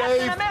app. Captain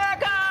Dave,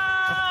 America!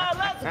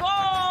 Let's go!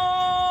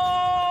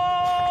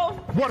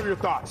 what are your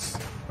thoughts?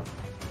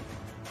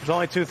 There's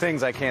only two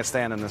things I can't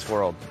stand in this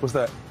world. What's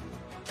that?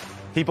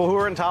 People who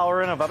are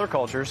intolerant of other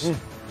cultures.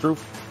 True.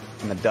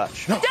 And the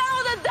Dutch. Down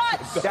the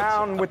Dutch!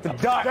 Down with the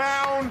Dutch.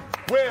 Down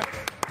with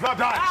the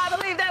Dutch. I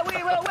believe that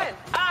we will win.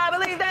 I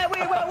believe that we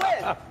will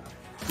win.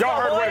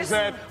 Y'all heard what I boys.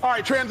 said. All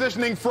right,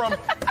 transitioning from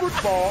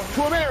football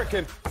to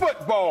American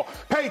football.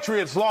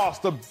 Patriots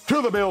lost to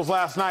the Bills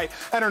last night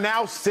and are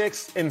now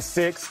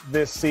 6-6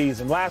 this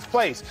season. Last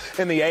place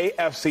in the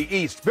AFC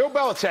East. Bill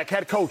Belichick,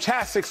 head coach,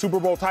 has 6 Super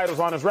Bowl titles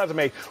on his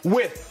resume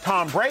with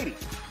Tom Brady.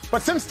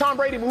 But since Tom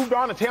Brady moved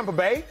on to Tampa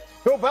Bay,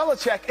 Bill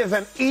Belichick is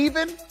an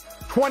even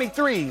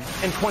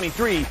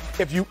 23-23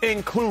 if you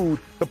include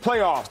the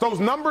playoffs.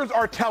 Those numbers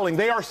are telling.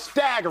 They are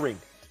staggering.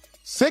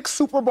 6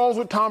 Super Bowls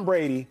with Tom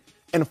Brady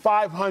and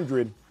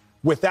 500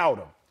 without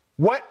him.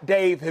 What,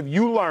 Dave, have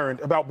you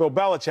learned about Bill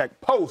Belichick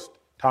post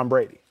Tom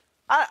Brady?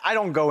 I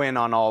don't go in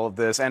on all of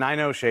this, and I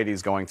know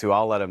Shady's going to.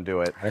 I'll let him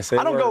do it. I say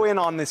I don't word. go in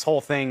on this whole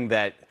thing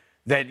that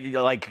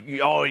like,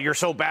 oh, you're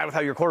so bad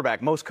without your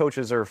quarterback. Most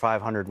coaches are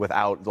 500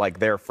 without, like,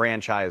 their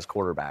franchise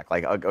quarterback.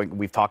 Like,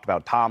 we've talked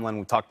about Tomlin.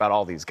 We've talked about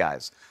all these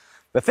guys.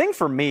 The thing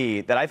for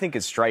me that I think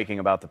is striking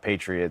about the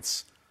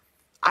Patriots,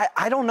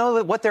 I don't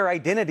know what their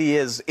identity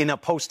is in a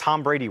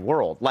post-Tom Brady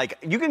world. Like,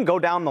 you can go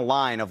down the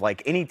line of,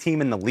 like, any team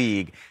in the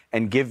league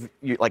and give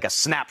you, like, a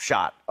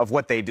snapshot of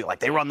what they do. Like,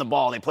 they run the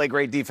ball. They play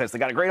great defense. They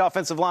got a great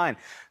offensive line.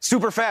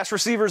 Super fast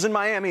receivers in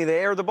Miami. They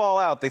air the ball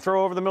out. They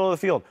throw over the middle of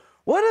the field.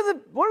 What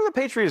do the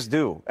Patriots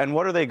do, and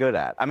what are they good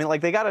at? I mean,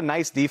 like, they got a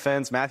nice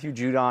defense. Matthew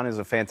Judon is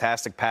a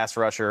fantastic pass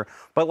rusher.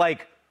 But,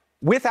 like,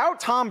 without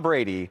Tom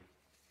Brady,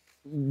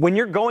 when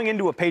you're going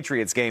into a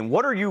Patriots game,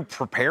 what are you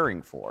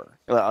preparing for?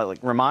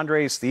 Like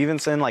Ramondre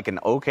Stevenson, like an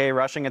okay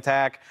rushing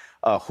attack,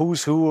 a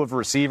who's who of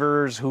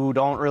receivers who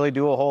don't really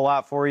do a whole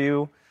lot for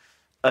you,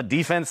 a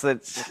defense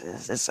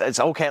that's it's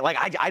okay. Like,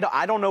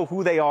 I don't know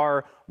who they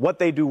are, what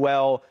they do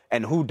well,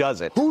 and who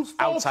does it. Whose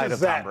fault outside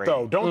is of Tom that, Brady.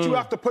 though? Don't you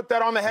have to put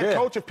that on the head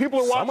coach? If people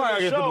are watching Somebody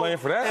the gets show the blame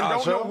for that, and don't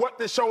Alcho. know what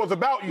this show is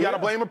about, you got to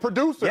blame a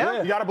producer.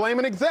 Yeah. You got to blame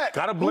an exec.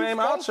 Gotta blame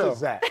Whose fault Alcho. is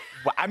that?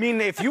 Well, I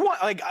mean, if you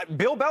want, like,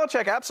 Bill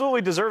Belichick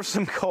absolutely deserves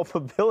some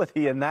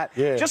culpability in that.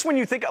 Yeah. Just when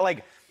you think,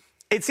 like,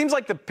 it seems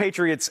like the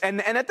Patriots,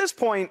 and at this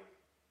point,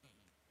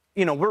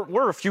 you know,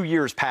 we're a few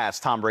years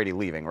past Tom Brady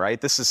leaving, right?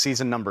 This is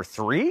season number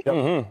 3.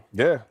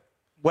 Yeah.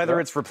 Whether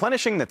it's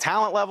replenishing the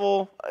talent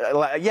level,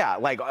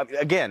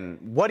 again,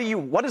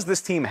 what does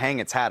this team hang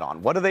its hat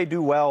on? What do they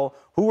do well?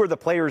 Who are the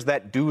players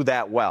that do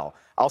that well?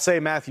 I'll say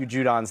Matthew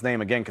Judon's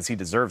name again because he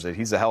deserves it.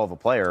 He's a hell of a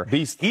player.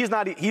 Beast. He's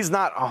not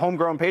a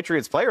homegrown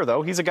Patriots player,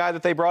 though. He's a guy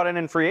that they brought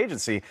in free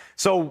agency.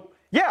 So,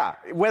 yeah,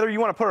 whether you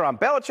want to put it on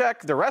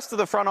Belichick, the rest of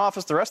the front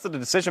office, the rest of the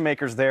decision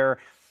makers there,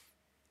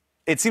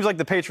 it seems like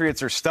the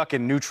Patriots are stuck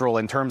in neutral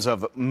in terms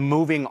of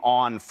moving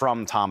on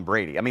from Tom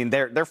Brady. I mean,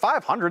 they're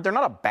 500. They're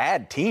not a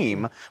bad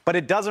team, but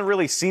it doesn't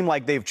really seem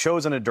like they've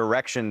chosen a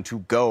direction to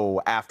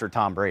go after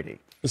Tom Brady.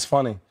 It's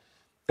funny.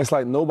 It's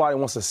like nobody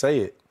wants to say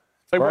it,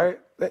 right?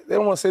 They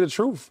don't want to say the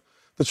truth.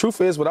 The truth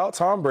is, without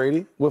Tom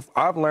Brady, with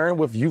I've learned,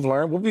 with you've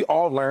learned, what we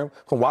all learned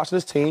from watching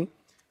this team,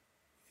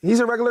 he's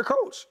a regular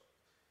coach.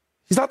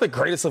 He's not the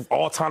greatest of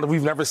all time that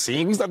we've never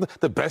seen. He's not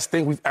the best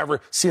thing we've ever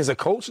seen as a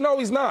coach. No,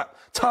 he's not.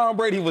 Tom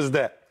Brady was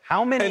that.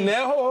 How many? And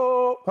now,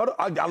 hold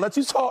on, I'll let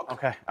you talk.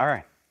 Okay, all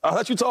right. I'll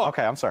let you talk.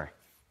 Okay, I'm sorry.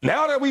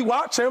 Now that we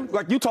watch him,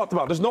 like you talked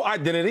about, there's no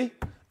identity.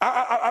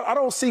 I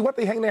don't see what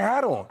they hang their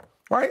hat on,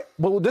 right?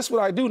 But this is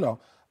what I do know.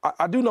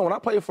 I do know when I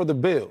played for the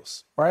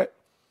Bills, right,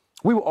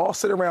 we would all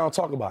sit around and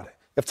talk about it.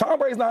 If Tom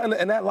Brady's not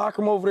in that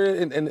locker room over there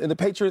in the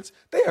Patriots,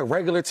 they're a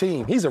regular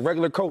team. He's a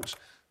regular coach.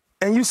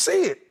 And you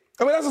see it.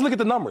 I mean, let's just look at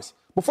the numbers.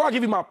 Before I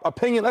give you my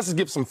opinion, let's just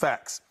give some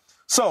facts.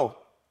 So,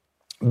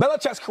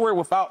 Belichick's career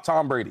without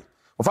Tom Brady.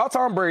 Without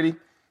Tom Brady,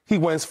 he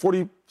wins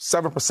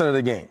 47% of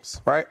the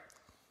games, right?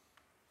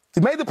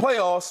 He made the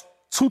playoffs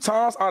 2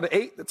 times out of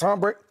 8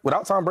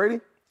 without Tom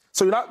Brady.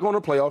 So you're not going to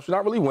the playoffs. You're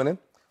not really winning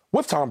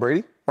with Tom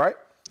Brady, right?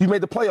 You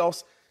made the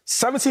playoffs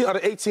 17 out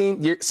of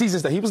 18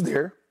 seasons that he was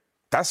there.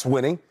 That's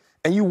winning.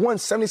 And you won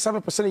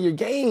 77% of your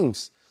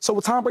games. So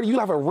with Tom Brady, you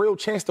have a real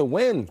chance to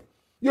win.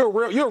 You're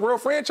a real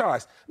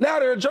franchise. Now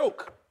they're a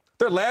joke.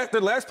 They're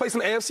last place in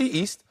the AFC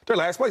East. They're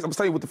last place. I'm going to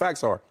tell you what the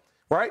facts are,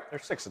 right? They're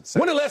 6-6.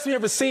 When the last time you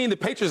ever seen the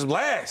Patriots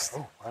last?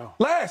 Oh, wow.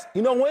 Last.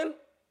 You know when?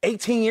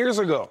 18 years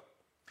ago.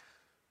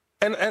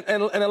 And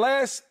the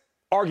last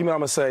argument I'm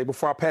going to say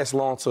before I pass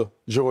along to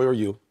Joy or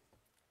you,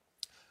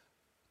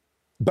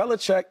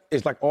 Belichick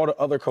is like all the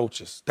other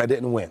coaches that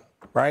didn't win,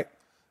 right?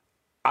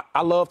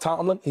 I love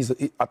Tomlin.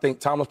 I think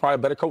Tomlin's probably a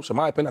better coach, in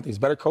my opinion. I think he's a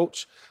better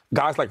coach.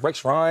 Guys like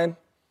Rex Ryan.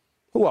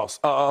 Who else?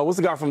 What's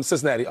the guy from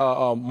Cincinnati?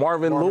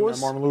 Marvin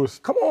Lewis? Marvin Lewis.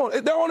 Come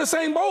on. They're on the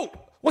same boat.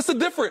 What's the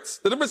difference?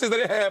 The difference is they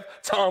didn't have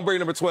Tom Brady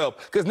number 12.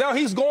 Because now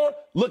he's gone.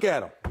 Look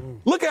at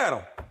him. Look at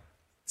him.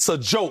 It's a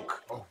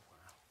joke. Oh, wow.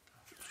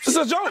 It's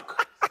a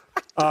joke.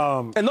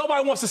 And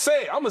nobody wants to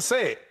say it. I'm going to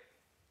say it.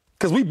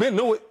 Because we've been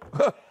through it.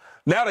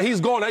 Now that he's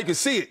gone, now you can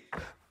see it.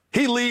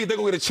 He leaves, they're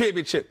going to get a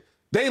championship.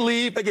 They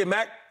leave, they get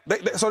Mac.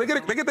 So they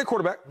get their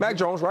quarterback, Mac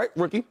Jones, right?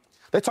 Rookie.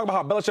 They talk about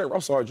how Belichick, I'm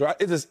sorry, Joe,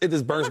 it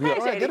just burns me up.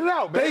 All right, get it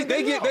out, man.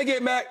 They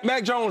get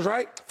Mac Jones,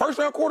 right? First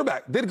round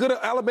quarterback. Did good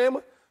at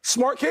Alabama.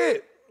 Smart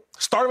kid.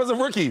 Started as a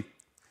rookie.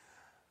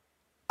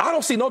 I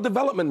don't see no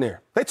development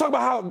there. They talk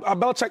about how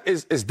Belichick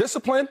is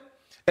disciplined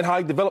and how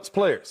he develops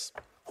players.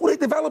 Who are they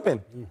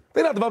developing?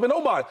 They're not developing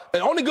nobody. The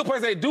only good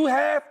players they do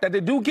have, that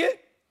they do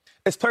get,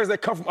 is players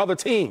that come from other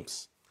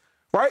teams,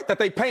 right? That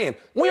they paying.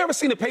 We ever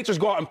seen the Patriots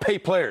go out and pay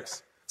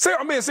players?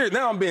 I'm being serious.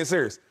 Now I'm being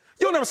serious.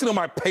 You'll never see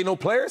nobody pay no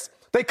players.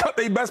 They cut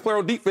their best player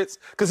on defense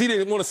because he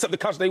didn't want to set the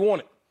contract they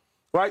wanted,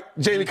 right?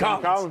 Jamie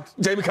Collins.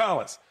 Jamie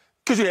Collins.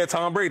 Because you had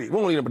Tom Brady. We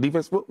don't need him for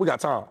defense. We got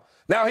Tom.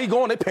 Now he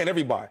going, they paying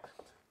everybody.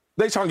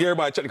 They trying to get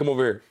everybody a check to come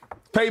over here.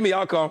 Pay me,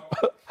 I'll come.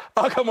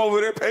 I'll come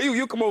over there. Pay you,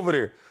 you come over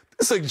there.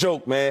 It's a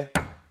joke, man.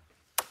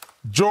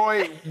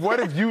 Joy, what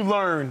have you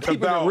learned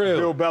about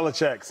Bill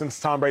Belichick since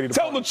Tom Brady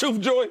departed? Tell the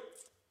truth, Joy.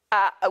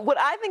 What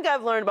I think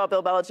I've learned about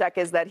Bill Belichick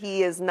is that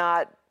he's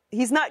not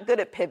good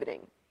at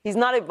pivoting. He's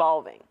not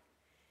evolving.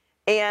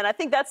 And I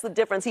think that's the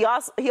difference. He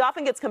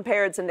often gets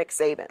compared to Nick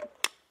Saban.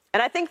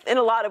 And I think in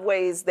a lot of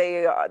ways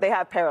they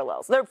have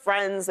parallels. They're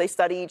friends. They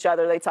study each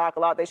other. They talk a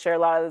lot. They share a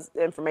lot of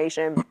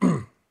information.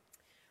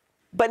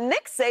 But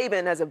Nick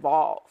Saban has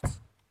evolved.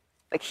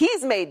 Like,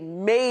 he's made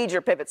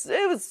major pivots.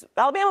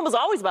 Alabama was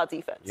always about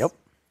defense. Yep.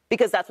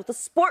 Because that's what the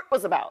sport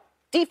was about,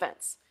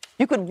 defense.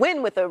 You could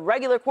win with a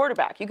regular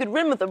quarterback. You could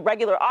win with a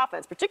regular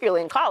offense,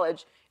 particularly in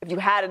college, if you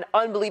had an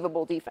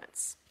unbelievable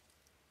defense.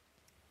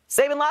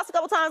 Saban lost a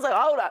couple times, like,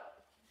 hold up.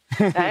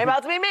 That ain't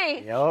about to be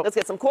me. Yep. Let's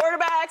get some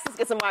quarterbacks. Let's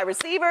get some wide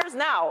receivers.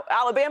 Now,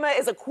 Alabama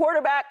is a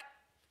quarterback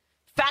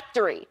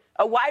factory,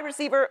 a wide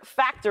receiver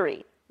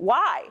factory.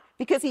 Why?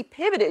 Because he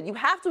pivoted. You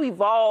have to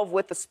evolve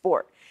with the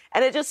sport.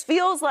 And it just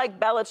feels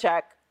like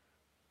Belichick,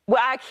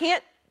 well, I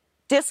can't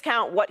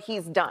discount what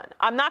he's done.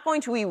 I'm not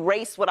going to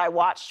erase what I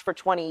watched for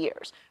 20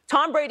 years.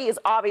 Tom Brady is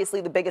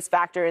obviously the biggest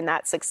factor in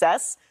that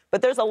success,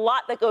 but there's a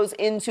lot that goes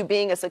into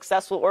being a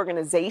successful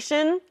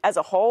organization as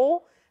a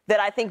whole that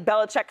I think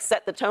Belichick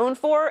set the tone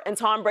for, and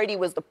Tom Brady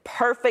was the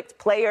perfect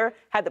player,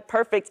 had the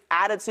perfect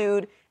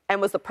attitude,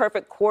 and was the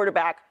perfect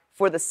quarterback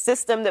for the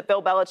system that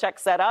Bill Belichick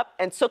set up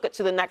and took it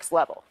to the next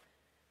level.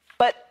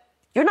 But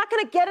you're not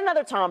going to get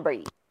another Tom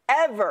Brady.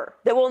 Ever.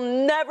 There will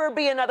never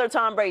be another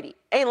Tom Brady.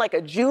 Ain't like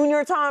a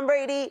junior Tom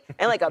Brady,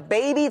 ain't like a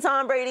baby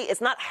Tom Brady. It's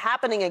not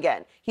happening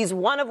again. He's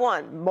one of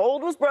one.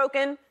 Mold was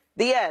broken.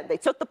 The end. They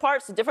took the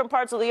parts to different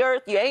parts of the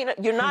earth.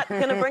 You're not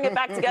going to bring it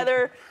back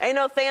together. Ain't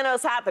no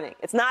Thanos happening.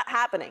 It's not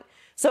happening.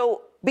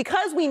 So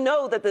because we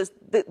know that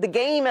the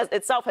game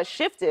itself has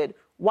shifted,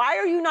 why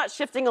are you not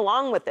shifting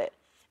along with it?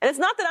 And it's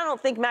not that I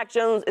don't think Mac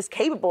Jones is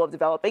capable of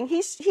developing.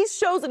 He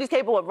shows that he's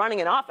capable of running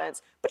an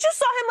offense. But you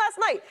saw him last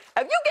night.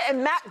 If you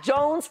getting Mac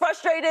Jones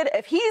frustrated,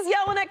 if he's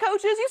yelling at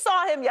coaches, you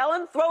saw him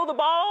yelling, throw the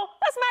ball.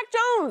 That's Mac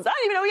Jones. I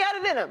didn't even know he had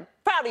it in him.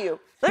 Proud of you.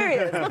 There he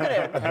is. Look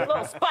at him. A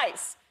little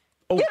spice.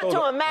 Give it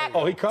to him, Mac.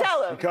 Oh, he cussed.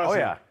 Tell him. Oh,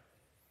 yeah.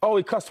 Oh,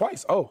 he cussed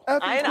twice. Oh.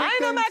 I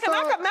know Mac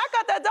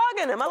got that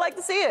dog in him. I like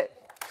to see it.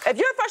 If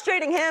you're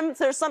frustrating him,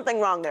 there's something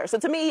wrong there. So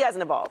to me, he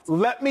hasn't evolved.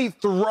 Let me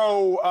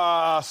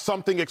throw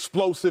something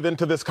explosive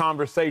into this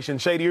conversation.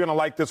 Shady, you're going to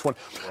like this one.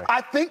 Right.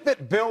 I think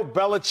that Bill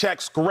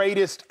Belichick's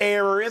greatest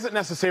error isn't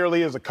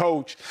necessarily as a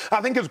coach.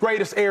 I think his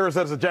greatest error is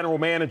as a general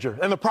manager.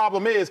 And the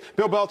problem is,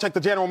 Bill Belichick,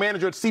 the general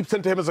manager, it seeps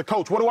into him as a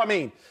coach. What do I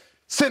mean?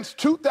 Since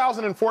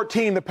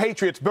 2014, the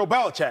Patriots, Bill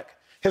Belichick,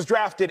 has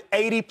drafted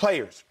 80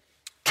 players.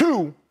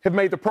 2 have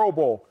made the Pro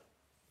Bowl.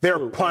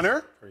 Their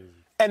punter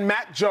and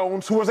Mac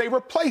Jones, who was a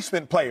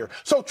replacement player.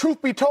 So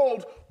truth be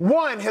told,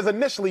 1 has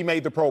initially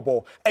made the Pro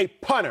Bowl, a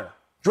punter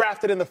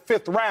drafted in the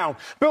 5th round.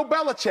 Bill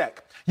Belichick,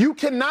 you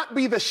cannot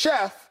be the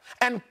chef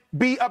and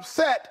be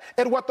upset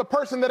at what the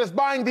person that is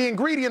buying the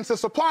ingredients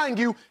is supplying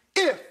you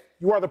if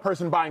you are the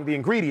person buying the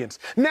ingredients.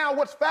 Now,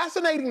 what's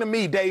fascinating to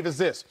me, Dave, is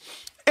this.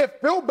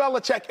 If Bill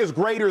Belichick is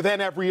greater than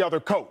every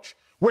other coach,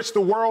 which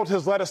the world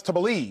has led us to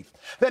believe,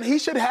 then he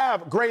should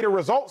have greater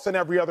results than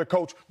every other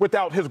coach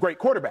without his great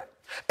quarterback.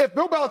 If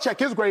Bill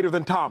Belichick is greater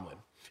than Tomlin,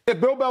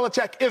 if Bill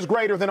Belichick is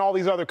greater than all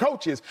these other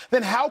coaches,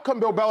 then how come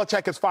Bill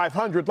Belichick is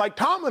 500 like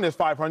Tomlin is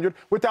 500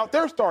 without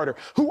their starter?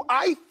 Who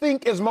I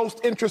think is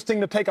most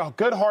interesting to take a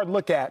good hard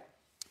look at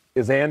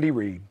is Andy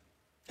Reid.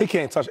 He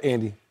can't touch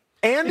Andy.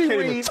 Andy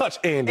Reid even touch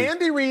Andy.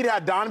 Andy Reid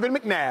had Donovan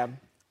McNabb.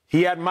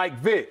 He had Mike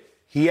Vick.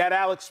 He had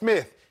Alex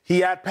Smith.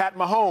 He had Pat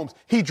Mahomes.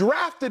 He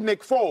drafted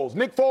Nick Foles.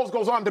 Nick Foles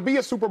goes on to be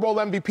a Super Bowl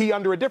MVP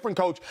under a different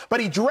coach, but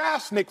he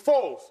drafts Nick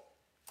Foles.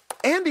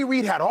 Andy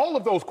Reid had all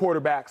of those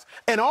quarterbacks,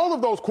 and all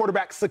of those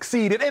quarterbacks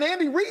succeeded, and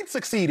Andy Reid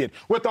succeeded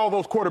with all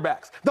those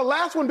quarterbacks. The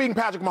last one being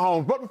Patrick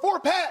Mahomes, but before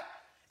Pat,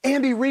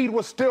 Andy Reid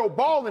was still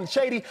balling.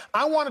 Shady,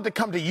 I wanted to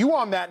come to you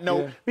on that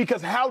note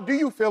because how do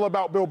you feel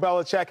about Bill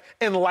Belichick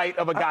in light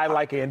of a guy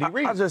like Andy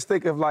Reid? I just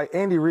think of, like,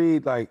 Andy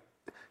Reid, like,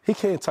 he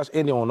can't touch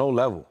Andy on no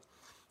level.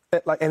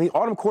 Like, and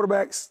all them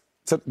quarterbacks,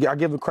 I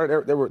give them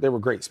credit, they were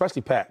great,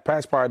 especially Pat.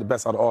 Pat's probably the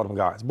best out of all them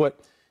guys. But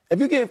if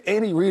you give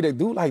Andy Reid a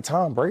dude like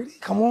Tom Brady,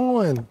 come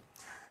on.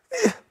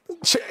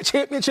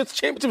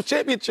 Championships.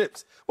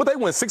 What they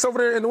win, 6 over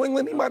there in New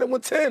England? He might have won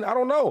 10. I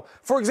don't know.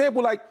 For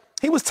example, like,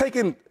 he was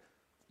taking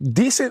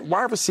decent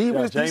wide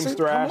receivers. Yeah, James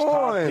Thrash,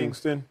 Todd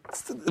Kingston.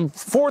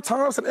 4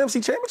 times to the MC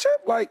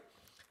Championship? Like,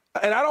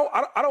 and I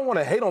don't want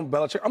to hate on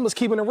Belichick. I'm just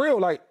keeping it real.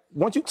 Like,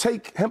 once you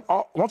take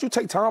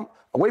Tom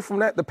away from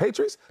that, the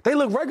Patriots, they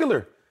look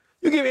regular.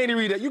 You give Andy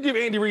Reid that. You give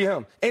Andy Reid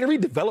him. Andy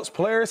Reid develops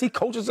players. He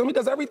coaches them. He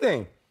does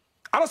everything.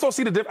 I just don't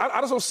see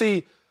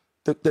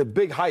the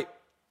big hype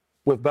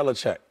with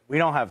Belichick. We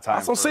don't have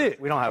time. I don't see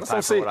it. We don't have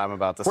time for what I'm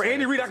about to say. For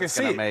Andy Reid, I can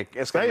see it.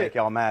 It's going to make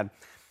y'all mad.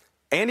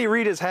 Andy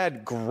Reid has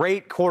had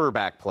great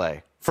quarterback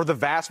play for the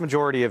vast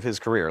majority of his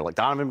career. Like,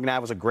 Donovan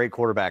McNabb was a great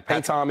quarterback.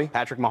 Patrick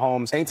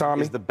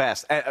Mahomes is the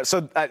best.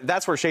 So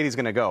that's where Shady's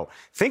going to go.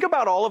 Think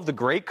about all of the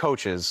great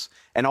coaches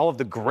and all of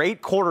the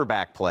great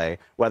quarterback play,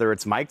 whether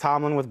it's Mike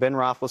Tomlin with Ben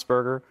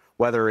Roethlisberger,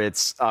 whether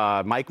it's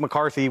Mike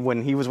McCarthy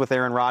when he was with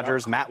Aaron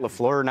Rodgers, Matt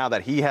LaFleur now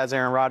that he has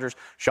Aaron Rodgers,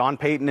 Sean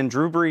Payton and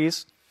Drew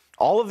Brees.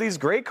 All of these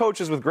great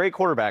coaches with great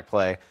quarterback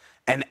play,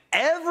 and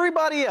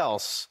everybody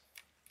else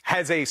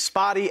has a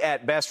spotty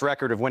at best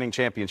record of winning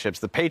championships.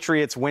 The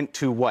Patriots went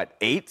to,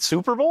 8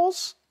 Super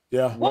Bowls?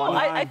 Yeah. Well,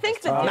 I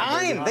think that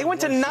 9. They went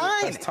to 9.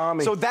 That's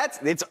Tommy. So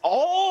it's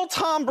all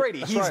Tom Brady.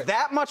 That's he's right.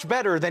 that much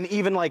better than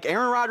even like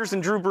Aaron Rodgers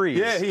and Drew Brees.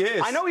 Yeah, he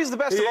is. I know he's the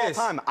best of all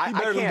time.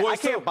 I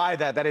can't buy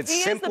that it's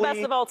he simply is the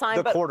best of all time,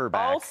 the but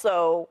quarterback.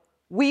 Also,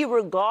 we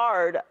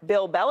regard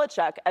Bill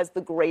Belichick as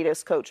the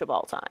greatest coach of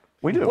all time.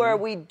 We do. Where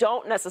we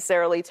don't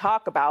necessarily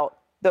talk about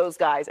those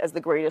guys as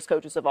the greatest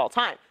coaches of all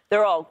time.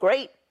 They're all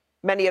great.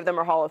 Many of them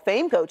are Hall of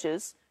Fame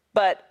coaches,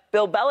 but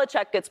Bill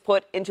Belichick gets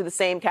put into the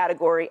same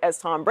category as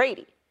Tom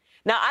Brady.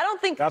 Now, I don't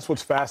think that's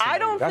what's fascinating. I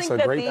don't that's think a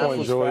that great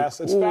point, Joey. It's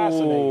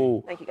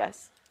fascinating. Thank you,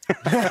 guys.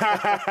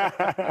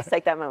 Let's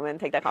take that moment,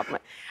 take that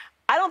compliment.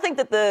 I don't think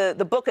that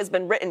the book has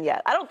been written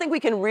yet. I don't think we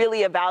can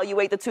really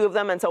evaluate the two of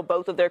them until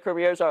both of their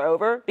careers are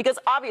over, because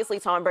obviously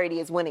Tom Brady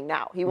is winning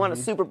now. He won a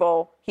Super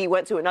Bowl. He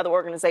went to another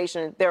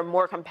organization. They're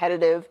more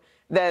competitive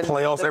than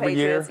playoffs the every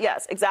Patriots. year.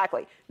 Yes,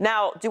 exactly.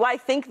 Now, do I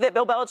think that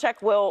Bill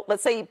Belichick will,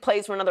 let's say he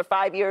plays for another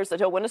 5 years,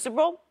 that he'll win a Super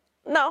Bowl?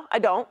 No, I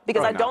don't,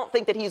 because I don't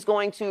think that he's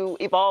going to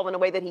evolve in a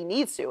way that he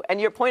needs to.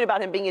 And your point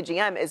about him being a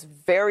GM is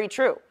very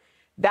true.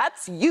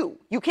 That's you.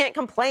 You can't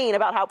complain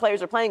about how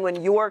players are playing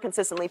when you're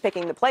consistently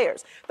picking the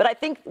players. But I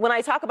think when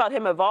I talk about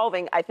him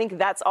evolving, I think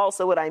that's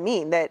also what I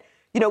mean. That,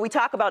 we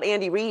talk about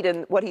Andy Reid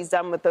and what he's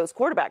done with those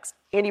quarterbacks.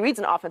 Andy Reid's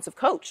an offensive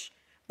coach.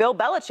 Bill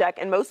Belichick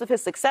and most of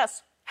his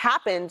success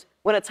happened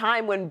when a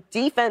time when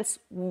defense,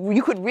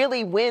 you could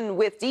really win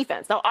with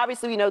defense. Now,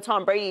 obviously, we know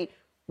Tom Brady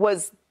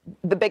was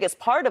the biggest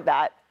part of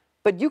that.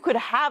 but you could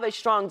have a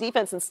strong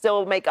defense and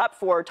still make up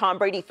for Tom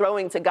Brady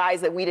throwing to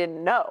guys that we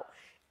didn't know.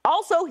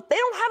 Also, they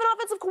don't have an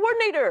offensive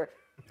coordinator.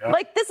 Yeah.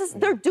 Like,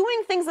 they're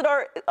doing things that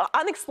are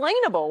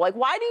unexplainable. Like,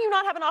 why do you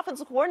not have an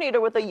offensive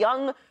coordinator with a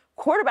young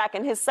quarterback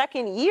in his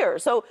second year?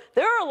 So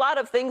there are a lot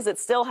of things that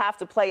still have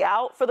to play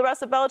out for the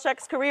rest of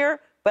Belichick's career.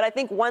 But I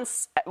think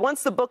once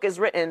the book is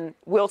written,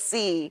 we'll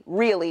see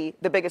really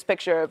the biggest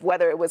picture of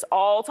whether it was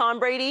all Tom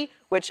Brady,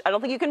 which I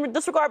don't think you can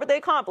disregard what they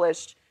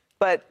accomplished,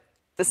 but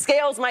the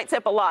scales might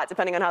tip a lot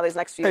depending on how these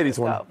next few years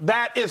go.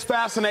 That is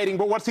fascinating,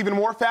 but what's even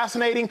more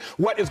fascinating,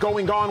 what is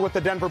going on with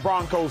the Denver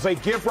Broncos? They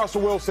give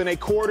Russell Wilson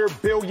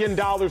 $250 million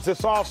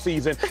this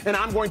offseason, and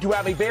I'm going to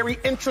have a very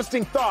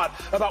interesting thought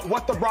about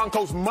what the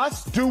Broncos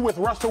must do with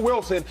Russell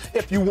Wilson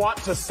if you want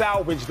to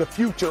salvage the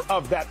future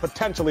of that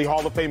potentially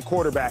Hall of Fame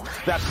quarterback.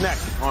 That's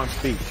next on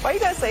Speed. Why you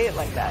gotta say it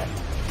like that?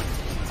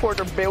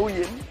 $250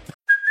 million.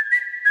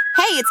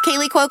 Hey, it's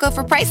Kaylee Cuoco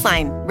for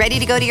Priceline. Ready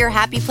to go to your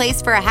happy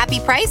place for a happy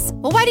price?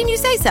 Well, why didn't you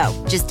say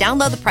so? Just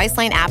download the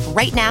Priceline app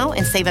right now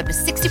and save up to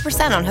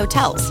 60% on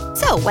hotels.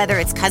 So whether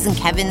it's Cousin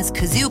Kevin's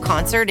Kazoo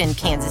Concert in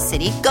Kansas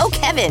City, go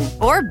Kevin,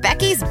 or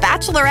Becky's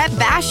Bachelorette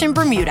Bash in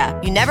Bermuda,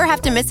 you never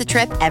have to miss a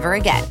trip ever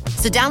again.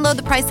 So download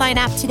the Priceline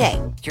app today.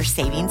 Your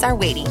savings are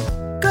waiting.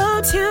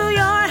 Go to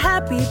your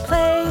happy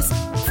place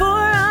for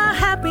a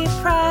happy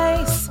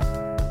price.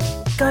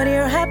 Go to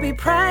your happy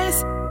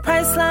price,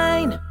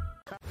 Priceline.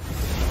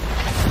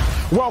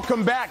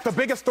 Welcome back. The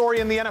biggest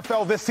story in the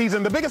NFL this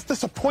season, the biggest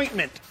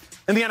disappointment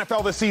in the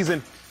NFL this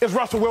season is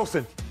Russell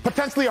Wilson,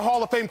 potentially a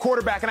Hall of Fame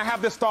quarterback. And I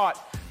have this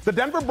thought. The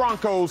Denver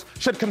Broncos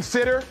should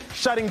consider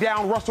shutting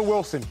down Russell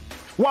Wilson.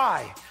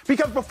 Why?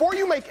 Because before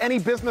you make any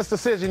business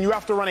decision, you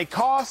have to run a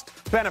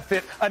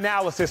cost-benefit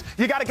analysis.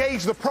 You got to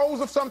gauge the pros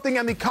of something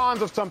and the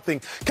cons of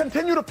something.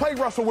 Continue to play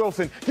Russell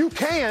Wilson. You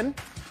can,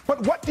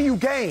 but what do you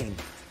gain?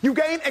 You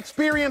gain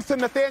experience in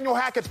Nathaniel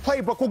Hackett's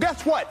playbook. Well,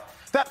 guess what?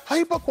 That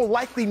playbook will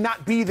likely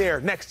not be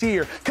there next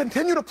year.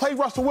 Continue to play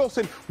Russell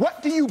Wilson.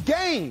 What do you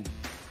gain?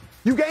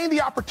 You gain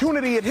the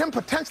opportunity at him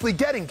potentially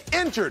getting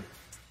injured.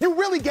 You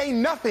really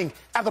gain nothing,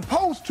 as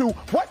opposed to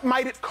what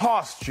might it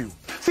cost you?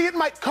 See, it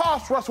might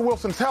cost Russell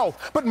Wilson's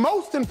health, but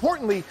most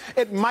importantly,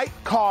 it might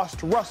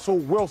cost Russell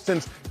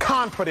Wilson's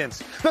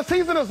confidence. The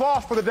season is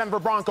lost for the Denver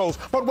Broncos,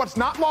 but what's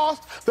not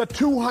lost? The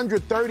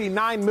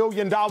 $239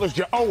 million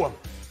you owe him.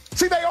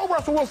 See, they owe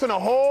Russell Wilson a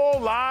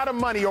whole lot of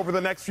money over the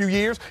next few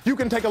years. You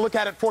can take a look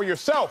at it for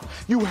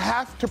yourself. You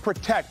have to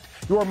protect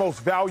your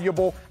most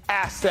valuable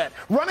asset.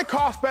 Run a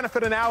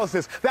cost-benefit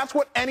analysis. That's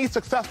what any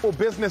successful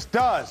business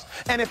does.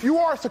 And if you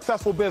are a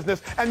successful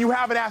business and you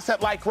have an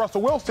asset like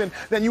Russell Wilson,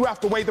 then you have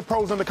to weigh the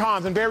pros and the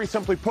cons. And very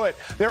simply put,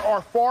 there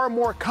are far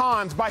more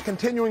cons by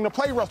continuing to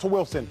play Russell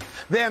Wilson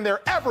than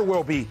there ever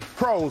will be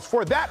pros.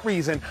 For that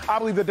reason, I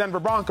believe the Denver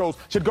Broncos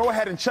should go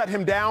ahead and shut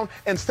him down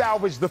and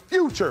salvage the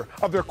future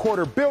of their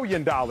 $250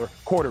 million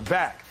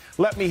quarterback.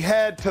 Let me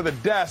head to the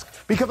desk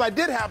because I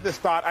did have this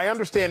thought. I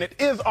understand it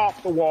is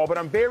off the wall, but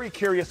I'm very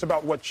curious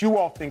about what you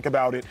all think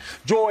about it.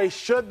 Joy,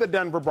 should the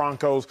Denver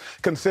Broncos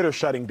consider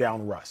shutting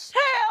down Russ?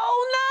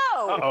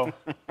 Hell no!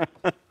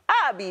 Uh-oh.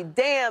 I'd be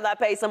damned I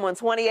pay someone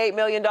 $28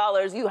 million.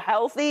 You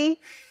healthy?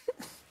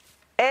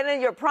 And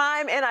in your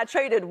prime, and I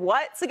traded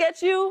what to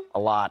get you? A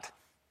lot.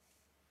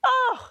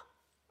 Oh.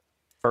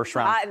 First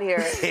round. I didn't hear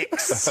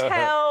it.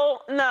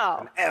 Hell no.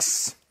 An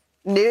S.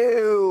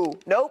 No.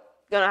 Nope.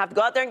 Gonna have to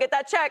go out there and get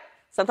that check.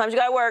 Sometimes you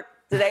gotta work.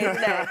 Today's the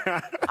day.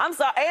 I'm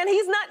sorry. And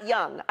he's not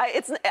young.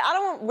 I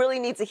don't really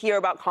need to hear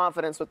about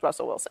confidence with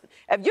Russell Wilson.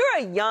 If you're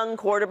a young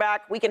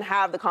quarterback, we can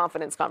have the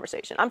confidence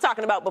conversation. I'm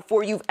talking about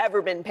before you've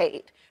ever been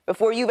paid,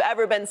 before you've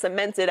ever been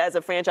cemented as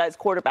a franchise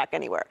quarterback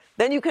anywhere.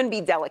 Then you can be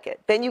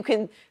delicate. Then you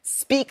can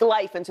speak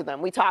life into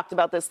them. We talked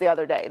about this the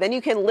other day. Then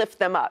you can lift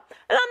them up.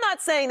 And I'm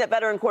not saying that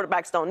veteran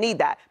quarterbacks don't need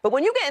that. But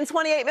when you're getting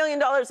 $28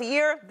 million a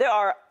year,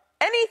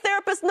 any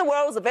therapist in the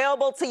world is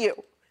available to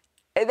you.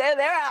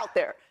 They're out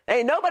there.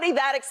 Ain't nobody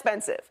that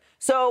expensive.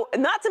 So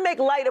not to make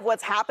light of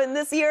what's happened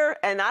this year,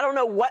 and I don't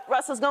know what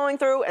Russ is going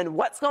through and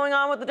what's going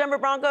on with the Denver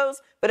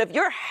Broncos, but if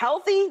you're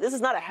healthy, this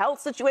is not a health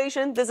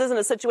situation. This isn't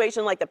a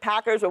situation like the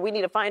Packers where we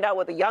need to find out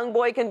what the young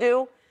boy can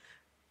do.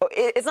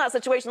 It's not a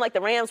situation like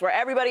the Rams where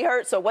everybody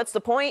hurts, so what's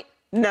the point?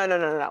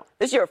 No.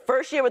 This is your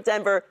first year with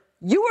Denver.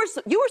 You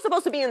were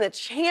supposed to be in the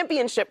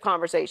championship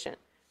conversation.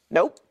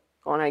 Nope.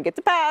 Go on and get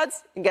the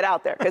pads and get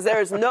out there because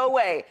there is no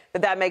way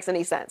that makes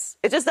any sense.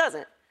 It just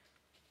doesn't.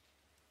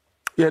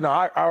 Yeah, no,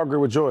 I agree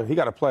with Joy. He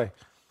got to play.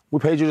 We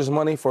paid you this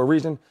money for a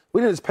reason.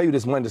 We didn't just pay you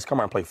this money to come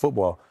out and play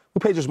football. We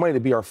paid you this money to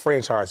be our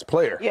franchise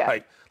player. Yeah.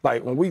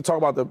 Like when we talk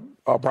about the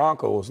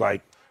Broncos,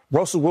 like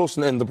Russell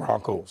Wilson and the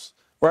Broncos,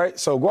 right?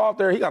 So go out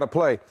there, he got to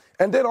play.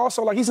 And then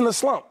also, like, he's in a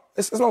slump.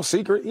 It's no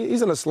secret.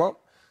 He's in a slump.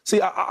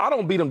 See, I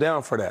don't beat him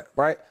down for that,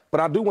 right? But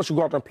I do want you to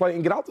go out there and play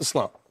and get out the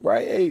slump,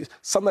 right? Hey,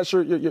 something that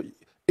you're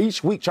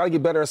each week try to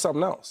get better at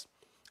something else.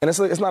 And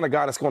it's not a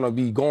guy that's going to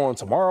be gone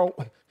tomorrow.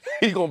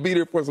 He's going to be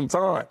there for some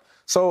time.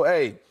 So,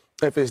 hey,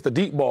 if it's the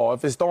deep ball,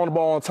 if it's throwing the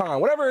ball on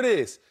time, whatever it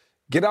is,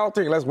 get out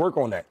there and let's work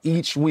on that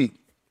each week.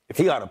 If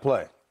he got to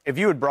play. if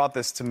you had brought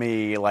this to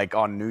me like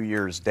on New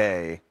Year's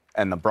Day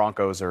and the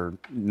Broncos are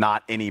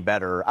not any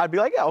better, I'd be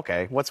like, yeah,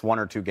 okay, what's 1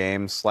 or 2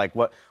 games? Like,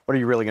 what are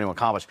you really going to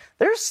accomplish?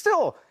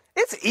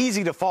 It's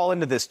easy to fall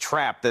into this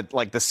trap that,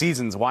 like, the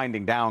season's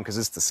winding down because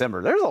it's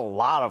December. There's a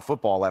lot of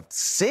football left.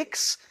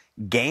 6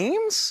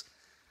 games?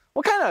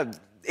 What kind of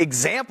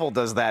example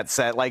does that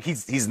set? Like,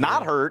 he's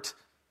not hurt,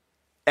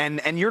 and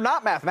you're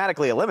not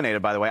mathematically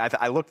eliminated, by the way.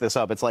 I looked this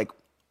up. It's like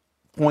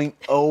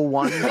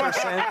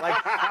 0.01%. Like,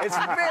 it's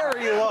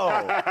very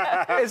low.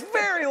 It's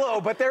very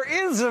low, but there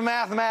is a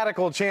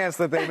mathematical chance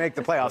that they make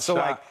the playoffs. So,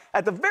 like,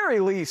 at the very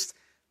least,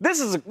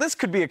 this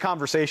could be a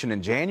conversation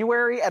in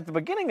January. At the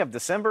beginning of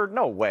December,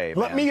 no way,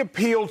 Let me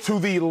appeal to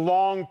the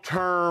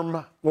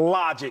long-term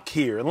logic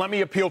here, and let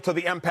me appeal to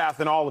the empath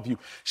in all of you.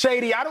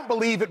 Shady, I don't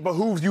believe it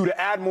behooves you to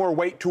add more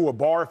weight to a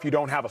bar if you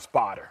don't have a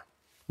spotter,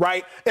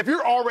 right? If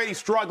you're already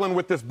struggling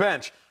with this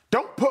bench,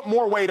 don't put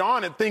more weight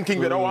on it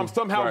thinking that, I'm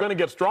somehow going to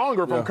get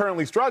stronger if I'm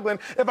currently struggling.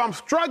 If I'm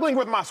struggling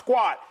with my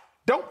squat,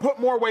 don't put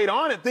more weight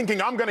on it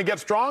thinking I'm going to get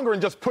stronger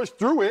and just push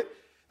through it.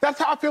 That's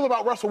how I feel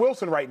about Russell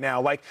Wilson right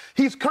now. Like,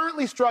 he's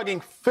currently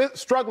struggling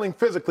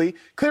physically.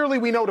 Clearly,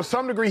 we know to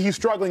some degree he's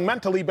struggling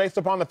mentally based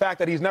upon the fact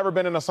that he's never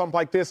been in a slump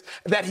like this,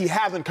 that he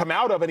hasn't come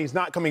out of, and he's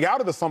not coming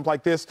out of the slump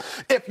like this.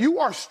 If you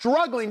are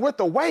struggling with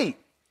the weight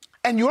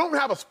and you don't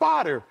have a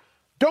spotter,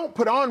 don't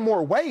put on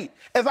more weight.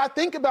 As I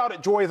think about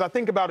it, Joy, as I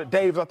think about it,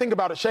 Dave, as I think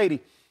about it,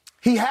 Shady,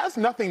 he has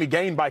nothing to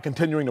gain by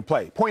continuing to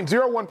play.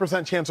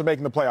 0.01% chance of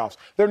making the playoffs.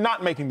 They're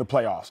not making the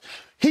playoffs.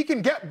 He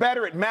can get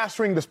better at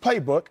mastering this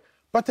playbook,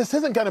 but this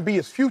isn't going to be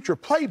his future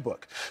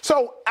playbook.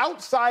 So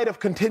outside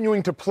of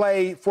continuing to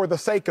play for the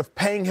sake of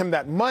paying him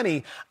that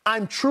money,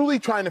 I'm truly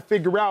trying to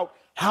figure out,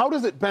 how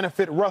does it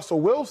benefit Russell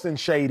Wilson,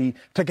 Shady,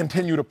 to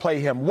continue to play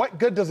him? What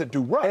good does it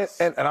do Russ?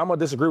 And I'm going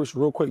to disagree with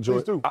you real quick,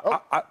 Joy. Please do.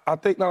 I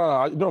think, no,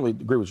 I don't really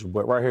agree with you,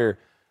 but right here,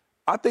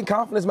 I think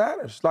confidence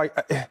matters. Like,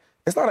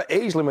 it's not an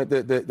age limit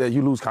that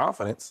you lose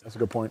confidence. That's a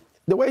good point.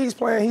 The way he's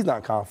playing, he's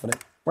not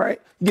confident,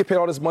 right? You get paid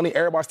all this money,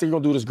 everybody's still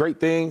going to do this great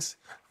things,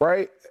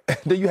 right?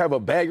 Then you have a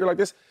bad year like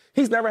this.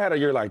 He's never had a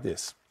year like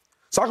this.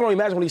 So I can only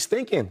imagine what he's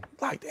thinking.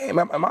 Like, damn,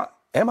 am I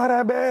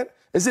that bad?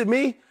 Is it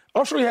me?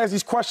 I'm sure he has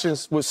these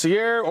questions with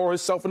Sierra or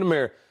himself in the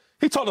mirror.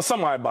 He talked to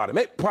somebody about it.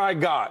 Maybe probably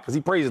God, because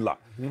he prays a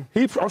lot.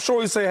 Mm-hmm. I'm sure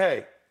he'd say,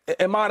 hey,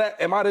 am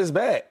I this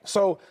bad?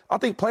 So I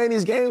think playing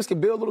these games can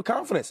build a little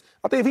confidence.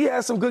 I think if he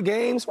has some good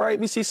games, right,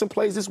 we see some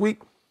plays this week,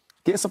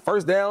 getting some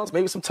first downs,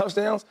 maybe some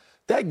touchdowns,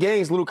 that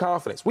gains a little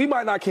confidence. We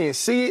might not can't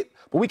see it,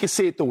 but we can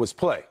see it through his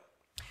play.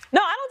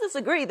 No, I don't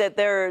disagree that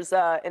there's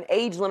an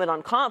age limit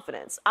on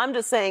confidence. I'm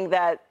just saying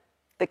that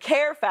the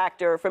care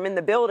factor from in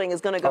the building is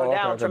going to go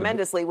down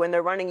tremendously when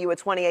they're running you a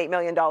 $28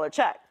 million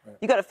check. Right.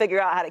 You got to figure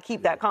out how to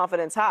keep that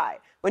confidence high.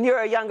 When you're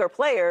a younger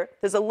player,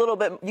 there's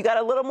you got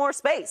a little more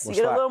space. You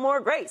get a little more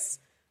grace.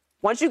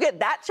 Once you get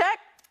that check,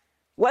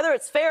 whether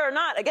it's fair or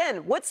not,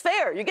 again, what's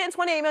fair? You're getting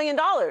 $28 million.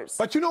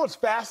 But you know what's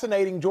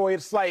fascinating, Joy?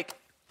 It's like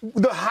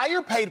the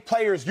higher paid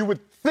players you would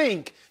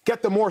think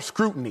get the more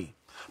scrutiny.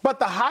 But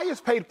the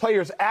highest paid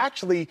players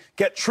actually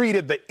get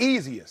treated the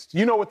easiest.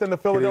 You know, within the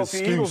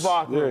Philadelphia Eagles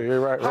locker room. Yeah,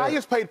 right.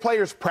 Highest paid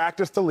players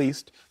practice the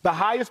least. The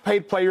highest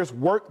paid players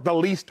work the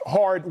least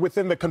hard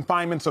within the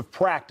confinements of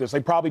practice.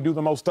 They probably do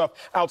the most stuff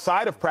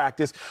outside of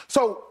practice.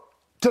 So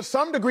to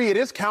some degree, it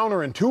is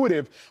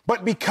counterintuitive,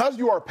 but because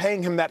you are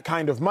paying him that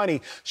kind of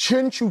money,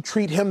 shouldn't you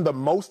treat him the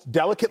most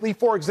delicately?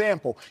 For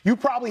example, you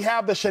probably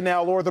have the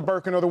Chanel or the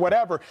Birkin or the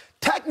whatever.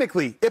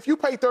 Technically, if you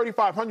pay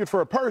 $3,500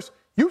 for a purse,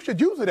 you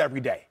should use it every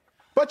day.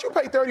 But you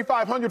pay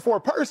 $3,500 for a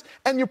purse,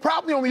 and you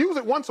probably only use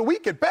it once a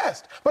week at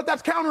best. But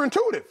that's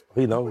counterintuitive.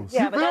 He knows.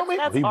 Yeah, you feel me?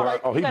 That's he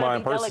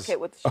buying purses.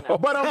 With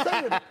but I'm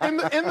saying, in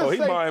the he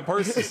same... buying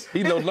purses.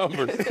 He knows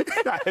numbers.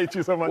 I hate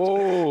you so much.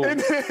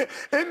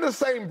 In the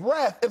same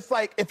breath, it's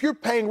like, if you're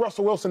paying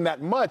Russell Wilson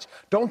that much,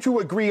 don't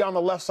you agree on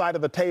the left side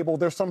of the table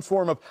there's some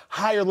form of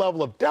higher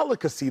level of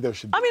delicacy there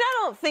should be? I mean, I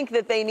don't think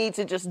that they need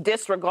to just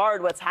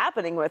disregard what's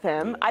happening with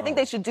him. I think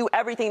they should do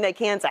everything they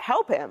can to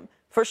help him,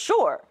 for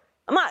sure.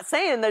 I'm not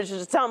saying they should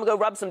just tell him to go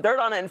rub some dirt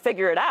on it and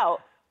figure it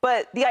out.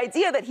 But the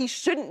idea that he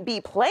shouldn't be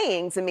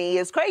playing, to me,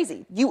 is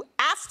crazy. You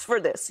asked for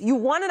this. You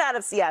wanted out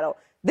of Seattle.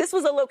 This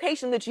was a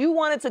location that you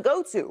wanted to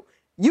go to.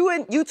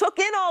 You took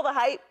in all the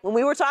hype when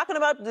we were talking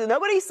about he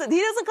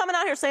doesn't come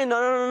out here saying,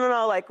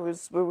 no, like we're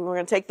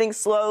going to take things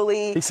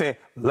slowly. He's saying,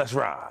 let's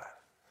ride.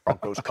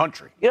 Broncos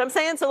country. You know what I'm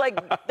saying? So, like,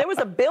 there was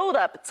a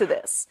build-up to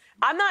this.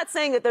 I'm not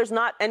saying that there's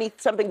not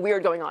something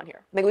weird going on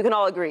here. I think we can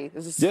all agree.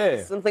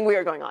 There's something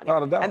weird going on here.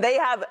 Not a doubt. And they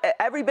have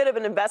every bit of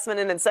an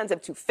investment and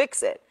incentive to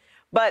fix it.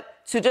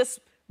 But to just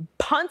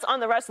punt on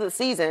the rest of the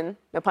season,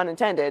 no pun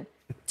intended,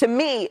 to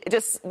me,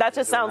 that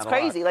just sounds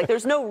crazy. Like,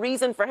 there's no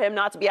reason for him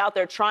not to be out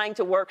there trying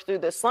to work through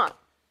this slump.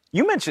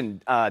 You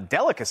mentioned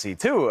delicacy,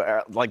 too.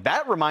 Like,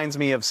 that reminds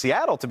me of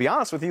Seattle, to be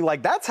honest with you.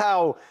 Like, that's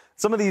how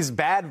some of these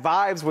bad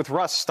vibes with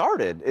Russ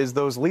started, is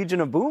those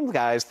Legion of Boom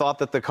guys thought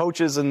that the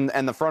coaches and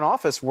the front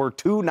office were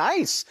too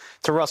nice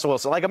to Russell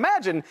Wilson. Like,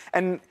 imagine,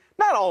 and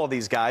not all of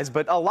these guys,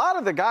 but a lot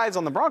of the guys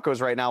on the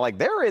Broncos right now, like,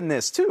 they're in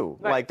this too.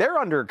 Right. Like, they're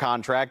under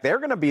contract. They're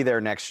going to be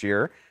there next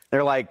year.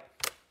 They're like,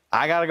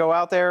 I got to go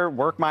out there,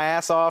 work my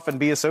ass off, and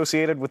be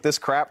associated with this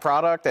crap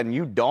product, and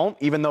you don't,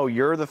 even though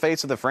you're the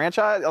face of the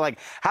franchise? Like,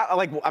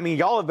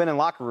 y'all have been in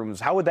locker rooms.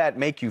 How would that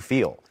make you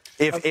feel?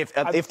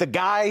 If the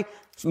guy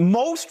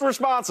most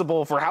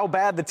responsible for how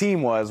bad the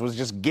team was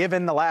just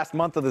given the last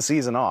month of the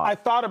season off? I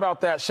thought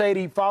about that.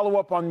 Shady, follow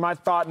up on my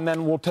thought, and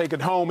then we'll take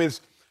it home, is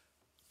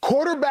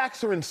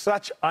quarterbacks are in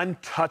such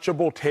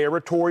untouchable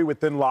territory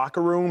within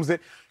locker rooms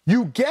that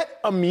you get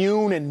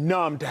immune and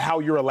numb to how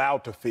you're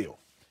allowed to feel.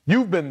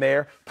 You've been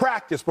there.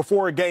 Practice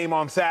before a game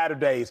on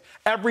Saturdays.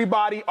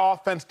 Everybody,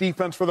 offense,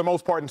 defense, for the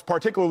most part, and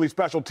particularly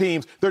special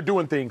teams, they're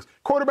doing things.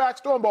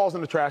 Quarterbacks throwing balls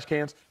in the trash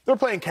cans. They're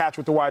playing catch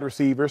with the wide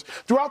receivers.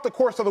 Throughout the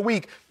course of the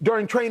week,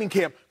 during training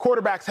camp,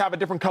 quarterbacks have a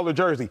different color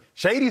jersey.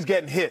 Shady's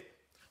getting hit.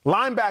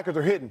 Linebackers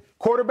are hitting.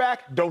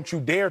 Quarterback, don't you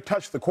dare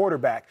touch the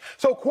quarterback.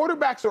 So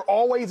quarterbacks are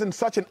always in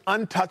such an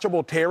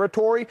untouchable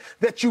territory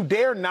that you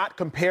dare not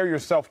compare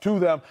yourself to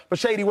them. But,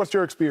 Shady, what's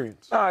your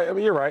experience? I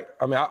mean, you're right.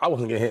 I mean, I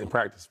wasn't getting hit in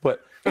practice,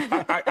 but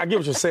I get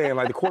what you're saying.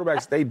 Like, the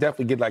quarterbacks, they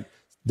definitely get, like,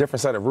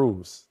 different set of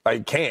rules.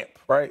 Like camp,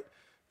 right?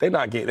 They're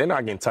not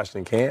getting touched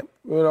in camp,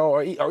 you know,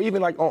 or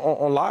even, like,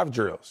 on live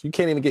drills. You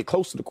can't even get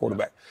close to the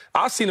quarterback.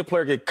 I've seen a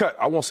player get cut.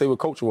 I won't say what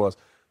coach was.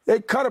 They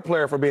cut a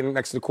player for being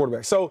next to the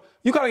quarterback. So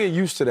you got to get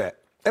used to that.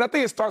 And I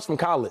think it starts from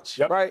college,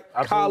 right?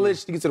 Absolutely.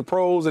 College, you get to the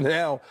pros, and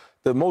now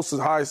the most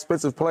high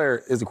expensive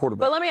player is the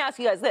quarterback. But let me ask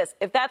you guys this.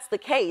 If that's the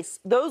case,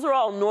 those are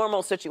all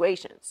normal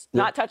situations.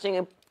 Yeah. Not touching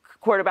a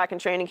quarterback in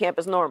training camp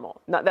is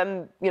normal. Not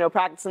them,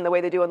 practicing the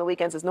way they do on the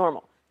weekends is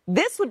normal.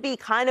 This would be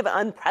kind of an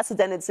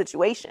unprecedented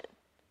situation.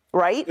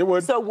 Right? It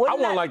would. So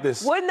wouldn't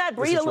that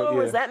breed a little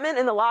resentment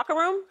in the locker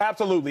room?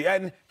 Absolutely.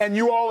 And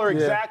you all are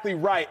exactly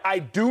right. I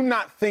do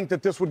not think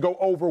that this would go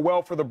over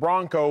well for the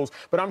Broncos,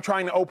 but I'm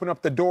trying to open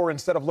up the door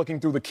instead of looking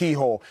through the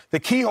keyhole. The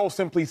keyhole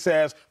simply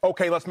says,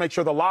 okay, let's make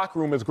sure the locker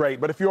room is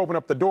great. But if you open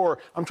up the door,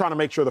 I'm trying to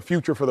make sure the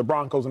future for the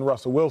Broncos and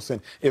Russell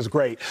Wilson is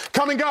great.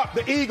 Coming up,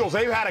 the Eagles,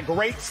 they've had a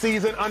great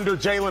season under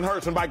Jalen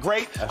Hurts. And by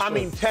great, I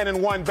mean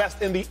 10-1,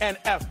 best in the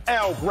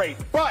NFL. Great.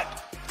 But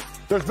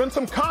there's been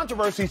some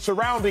controversy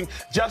surrounding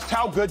just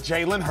how good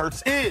Jalen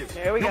Hurts is.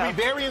 Here we go. You'll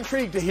be very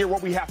intrigued to hear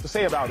what we have to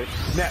say about it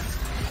next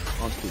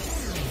on Speed.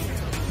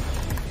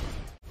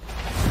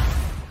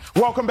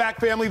 Welcome back,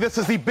 family. This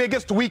is the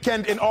biggest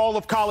weekend in all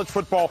of college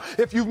football.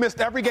 If you've missed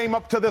every game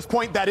up to this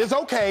point, that is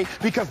okay,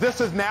 because this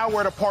is now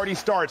where the party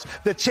starts.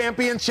 The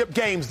championship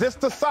games. This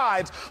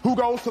decides who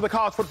goes to the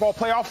college football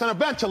playoffs and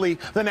eventually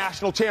the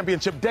national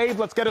championship. Dave,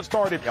 let's get it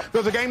started. Yep.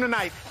 There's a game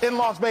tonight in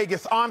Las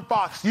Vegas on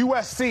Fox.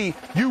 USC,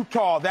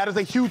 Utah. That is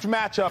a huge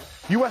matchup.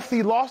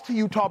 USC lost to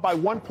Utah by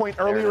 1 point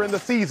earlier in the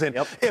season.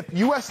 Yep. If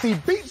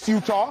USC beats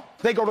Utah,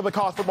 they go to the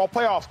college football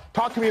playoffs.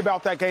 Talk to me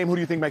about that game. Who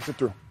do you think makes it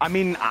through? I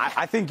mean,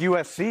 I think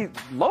USC,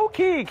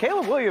 low-key,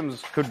 Caleb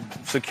Williams could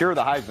secure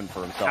the Heisman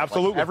for himself.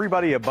 Absolutely. Like,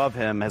 everybody above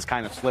him has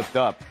kind of slipped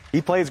up.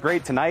 He plays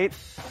great tonight.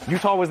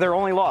 Utah was their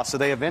only loss, so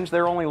they avenged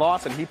their only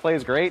loss, and he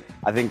plays great.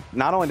 I think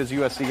not only does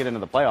USC get into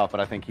the playoff, but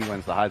I think he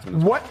wins the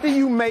Heisman. What do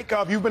you make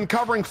of, you've been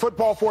covering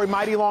football for a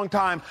mighty long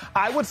time,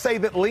 I would say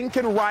that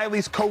Lincoln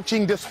Riley's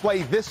coaching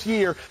display this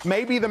year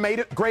may be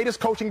the greatest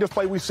coaching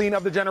display we've seen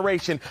of the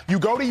generation. You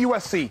go to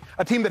USC,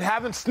 a team that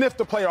hasn't sniffed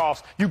the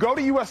playoffs. You go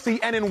to USC,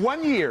 and in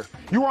 1 year,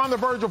 you were on the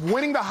verge of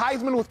winning the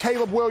Heisman with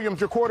Caleb Williams,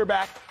 your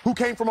quarterback, who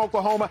came from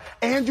Oklahoma,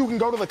 and you can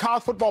go to the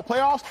college football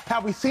playoffs.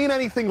 Have we seen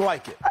anything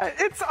like it?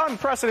 It's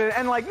unprecedented,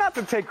 and, not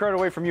to take credit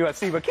away from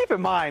USC, but keep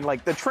in mind,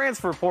 the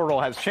transfer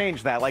portal has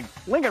changed that.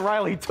 Lincoln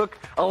Riley took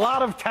a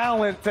lot of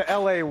talent to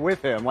L.A.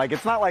 with him.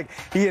 It's not like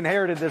he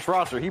inherited this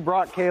roster. He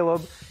brought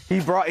Caleb.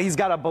 He's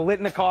got a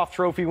Biletnikoff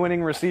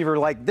trophy-winning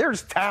receiver.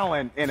 There's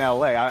talent in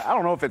L.A. I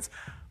don't know if it's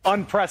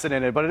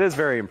unprecedented, but it is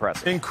very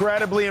impressive.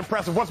 Incredibly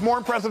impressive. What's more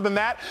impressive than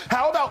that?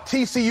 How about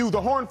TCU,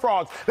 the Horned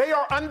Frogs? They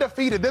are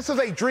undefeated. This is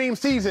a dream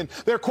season.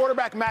 Their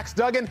quarterback, Max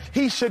Duggan,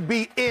 he should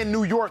be in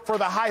New York for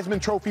the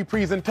Heisman Trophy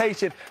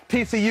presentation.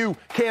 TCU,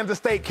 Kansas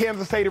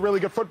State, a really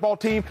good football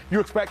team. You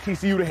expect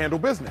TCU to handle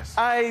business.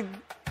 I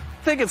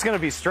think it's going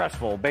to be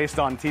stressful based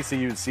on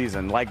TCU's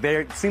season.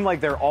 They seem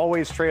like they're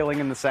always trailing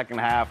in the second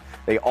half.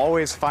 They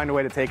always find a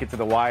way to take it to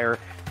the wire.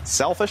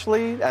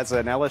 Selfishly, as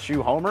an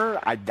LSU homer,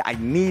 I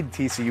need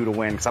TCU to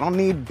win because I don't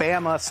need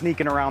Bama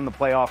sneaking around the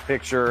playoff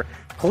picture.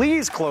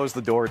 Please close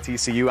the door,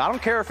 TCU. I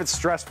don't care if it's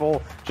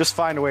stressful. Just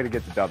find a way to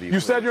get the W.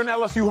 You said you're an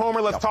LSU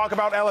homer. Let's talk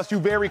about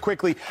LSU very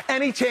quickly.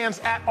 Any chance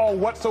at all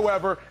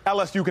whatsoever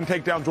LSU can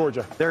take down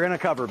Georgia? They're going to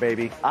cover,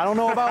 baby. I don't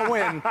know about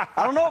win.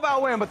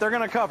 But they're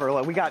going to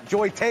cover. We got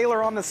Joy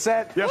Taylor on the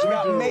set. Yes, we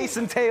got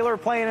Mason Taylor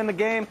playing in the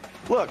game.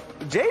 Look,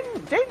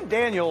 Jaden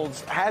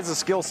Daniels has a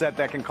skill set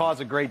that can cause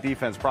a great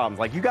defense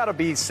problems. You got to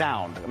be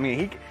sound. I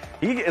mean,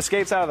 he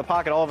escapes out of the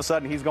pocket. All of a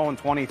sudden, he's going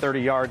 20, 30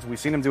 yards. We've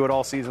seen him do it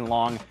all season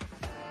long.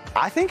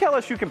 I think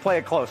LSU can play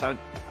it close.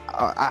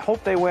 I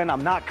hope they win.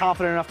 I'm not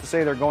confident enough to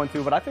say they're going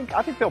to, but I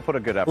think they'll put a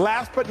good effort.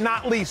 Last but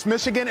not least,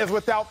 Michigan is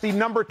without the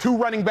number 2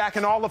 running back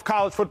in all of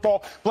college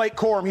football, Blake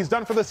Corum. He's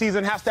done for the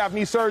season, has to have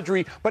knee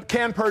surgery, but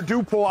can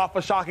Purdue pull off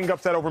a shocking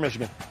upset over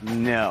Michigan?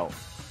 No.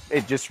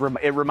 It just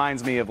it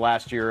reminds me of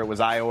last year. It was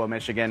Iowa,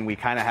 Michigan. We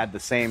kind of had the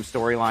same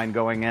storyline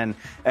going in,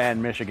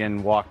 and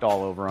Michigan walked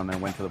all over them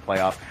and went to the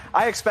playoffs.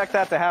 I expect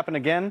that to happen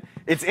again.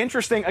 It's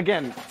interesting.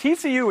 Again,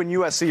 TCU and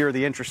USC are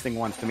the interesting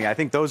ones to me. I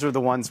think those are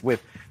the ones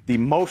with the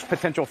most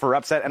potential for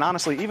upset. And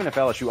honestly, even if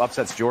LSU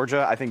upsets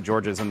Georgia, I think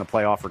Georgia's in the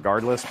playoff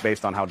regardless,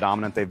 based on how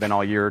dominant they've been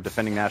all year,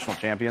 defending national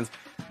champions.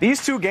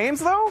 These 2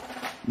 games, though,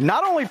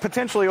 not only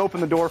potentially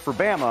open the door for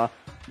Bama,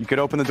 you could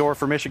open the door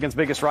for Michigan's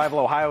biggest rival,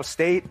 Ohio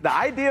State. The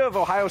idea of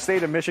Ohio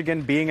State and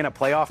Michigan being in a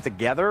playoff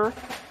together,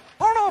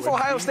 I don't know if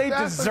Ohio State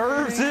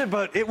deserves it,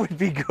 but it would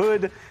be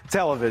good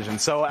television.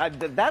 So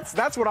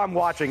that's what I'm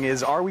watching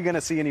is, are we going to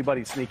see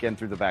anybody sneak in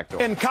through the back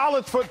door? In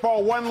college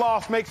football, 1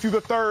 loss makes you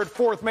the 3rd,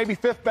 4th, maybe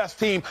 5th best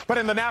team. But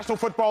in the National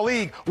Football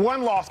League,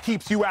 1 loss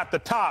keeps you at the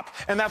top.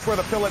 And that's where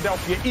the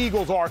Philadelphia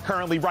Eagles are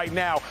currently right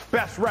now.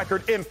 Best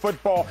record in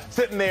football,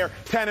 sitting there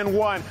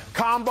 10-1.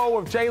 Combo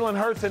of Jalen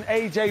Hurts and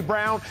A.J.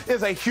 Brown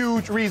is a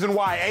huge reason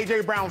why.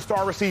 A.J. Brown,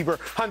 star receiver,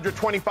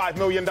 $125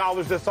 million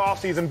this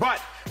offseason.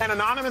 But an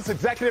anonymous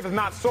executive is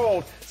not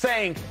sold,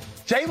 saying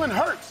Jalen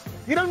Hurts,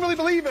 he doesn't really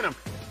believe in him.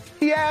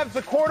 He adds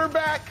the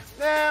quarterback.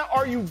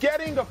 Are you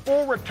getting a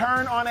full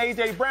return on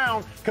A.J.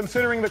 Brown,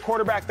 considering the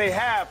quarterback they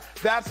have?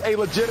 That's a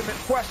legitimate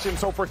question.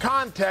 So for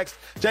context,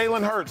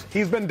 Jalen Hurts,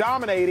 he's been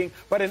dominating,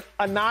 but an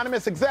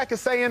anonymous exec is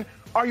saying,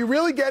 are you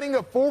really getting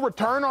a full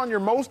return on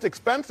your most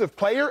expensive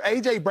player,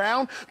 A.J.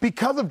 Brown,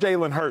 because of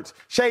Jalen Hurts?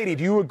 Shady,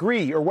 do you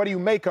agree, or what do you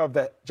make of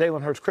that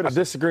Jalen Hurts criticism?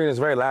 I disagree, and it's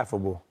very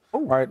laughable.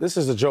 All right, this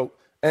is a joke.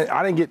 And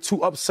I didn't get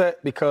too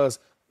upset because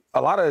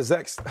a lot of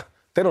execs,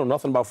 they don't know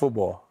nothing about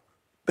football.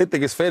 They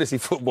think it's fantasy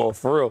football,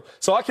 for real.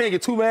 So I can't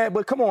get too mad,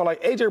 but come on,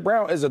 like, A.J.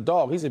 Brown is a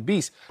dog. He's a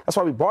beast. That's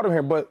why we brought him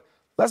here. But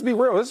let's be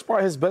real. This is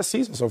probably his best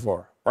season so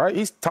far, right?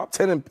 He's top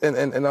 10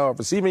 in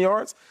receiving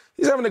yards.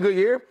 He's having a good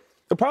year.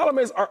 The problem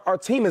is our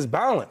team is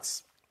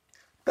balanced.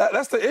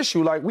 That's the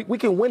issue. Like, we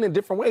can win in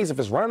different ways if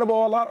it's running the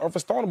ball a lot or if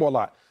it's throwing the ball a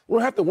lot. We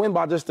don't have to win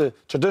by just the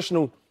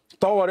traditional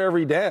throw it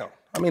every down.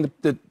 I mean,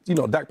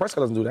 Dak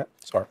Prescott doesn't do that.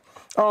 Sorry.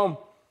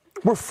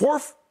 We're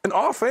 4th in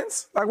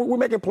offense. Like, we're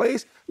making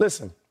plays.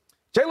 Listen,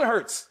 Jalen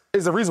Hurts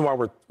is the reason why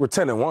we're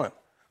 10-1.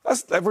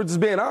 If we're just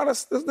being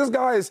honest, this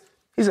guy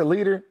he's a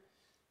leader.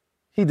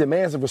 He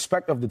demands the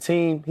respect of the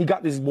team. He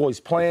got these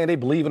boys playing. They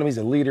believe in him. He's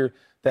a leader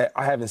that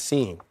I haven't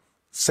seen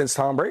since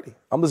Tom Brady.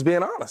 I'm just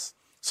being honest.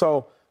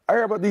 So I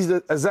hear about these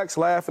execs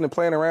laughing and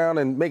playing around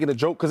and making a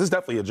joke, because it's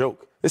definitely a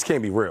joke. This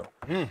can't be real.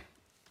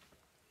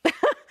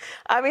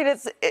 I mean,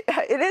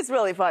 it is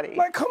really funny.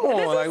 Like, come on.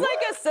 This is like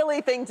a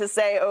silly thing to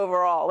say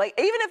overall. Like,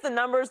 even if the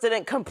numbers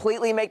didn't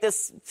completely make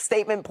this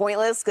statement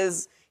pointless,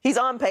 because he's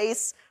on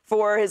pace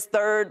for his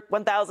 3rd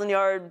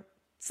 1,000-yard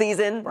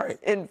season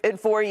in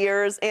 4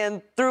 years.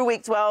 And through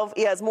Week 12,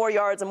 he has more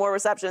yards and more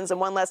receptions and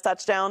 1 less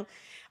touchdown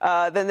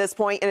than this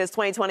point in his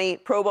 2020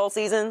 Pro Bowl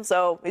season.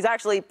 So he's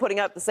actually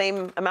putting up the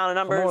same amount of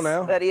numbers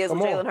that he is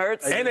with Jalen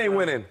Hurts. And they're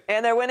winning.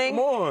 And they're winning.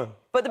 Come on.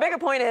 But the bigger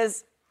point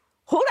is,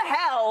 who the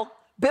hell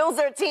builds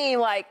their team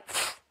like,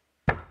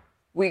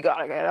 we got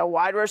to get a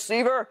wide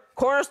receiver,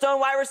 cornerstone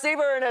wide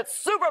receiver, and it's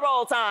Super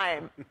Bowl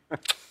time?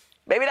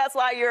 Maybe that's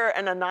why you're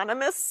an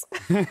anonymous.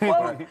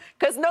 Well,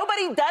 because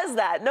nobody does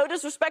that. No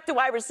disrespect to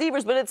wide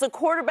receivers, but it's a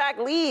quarterback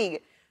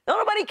league.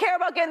 Nobody care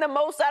about getting the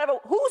most out of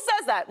it. Who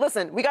says that?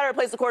 Listen, we got to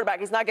replace the quarterback.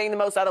 He's not getting the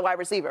most out of the wide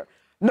receiver.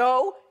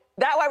 No,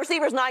 that wide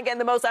receiver is not getting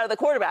the most out of the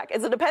quarterback.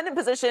 It's a dependent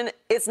position.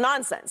 It's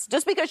nonsense.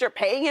 Just because you're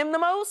paying him the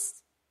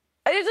most,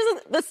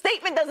 the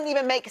statement doesn't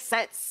even make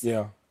sense.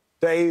 Yeah.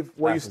 Dave,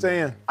 where you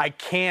stand? I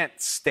can't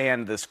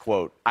stand this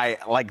quote.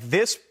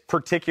 This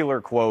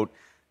particular quote,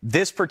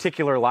 this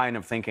particular line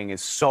of thinking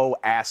is so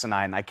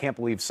asinine. I can't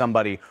believe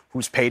somebody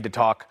who's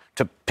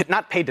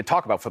not paid to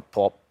talk about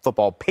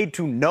football, paid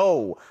to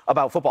know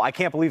about football. I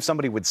can't believe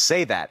somebody would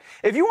say that.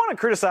 If you want to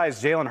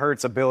criticize Jalen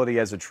Hurts' ability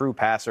as a true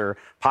passer,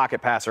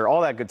 pocket passer,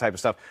 all that good type of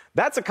stuff,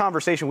 that's a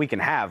conversation we can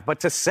have. But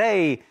to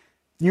say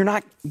you're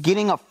not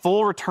getting a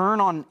full return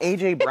on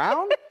A.J.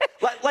 Brown?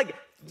 like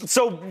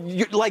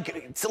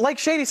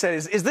Shady said,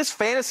 is this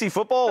fantasy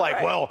football?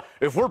 Like, well,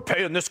 if we're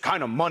paying this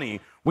kind of money,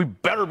 we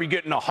better be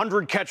getting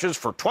 100 catches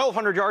for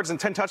 1,200 yards and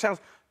 10 touchdowns.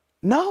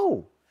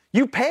 No.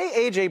 You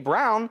pay A.J.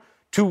 Brown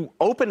to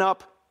open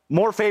up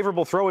more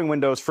favorable throwing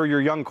windows for your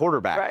young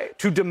quarterback,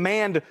 to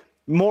demand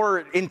more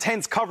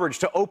intense coverage,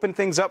 to open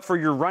things up for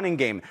your running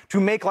game, to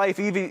make life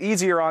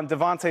easier on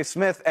Devontae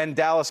Smith and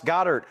Dallas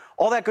Goedert,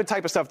 all that good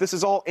type of stuff. This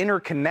is all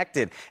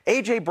interconnected.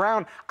 A.J.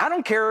 Brown, I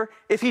don't care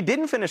if he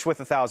didn't finish with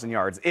 1,000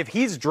 yards. If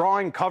he's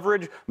drawing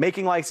coverage,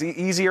 making life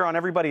easier on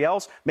everybody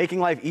else, making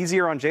life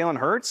easier on Jalen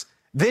Hurts,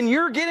 then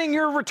you're getting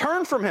your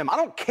return from him. I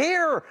don't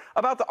care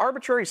about the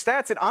arbitrary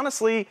stats. It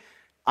honestly,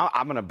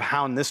 I'm going to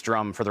pound this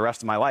drum for the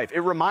rest of my life.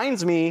 It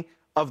reminds me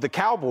of the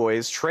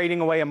Cowboys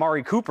trading away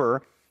Amari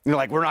Cooper. You're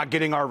like, we're not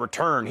getting our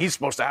return. He's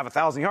supposed to have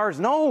 1,000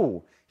 yards.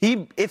 No,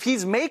 If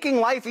he's making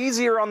life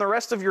easier on the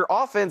rest of your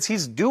offense,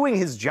 he's doing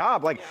his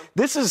job. Like,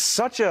 this is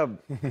such a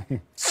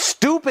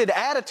stupid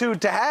attitude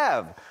to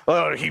have.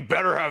 He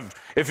better have.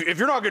 If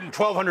you're not getting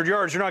 1,200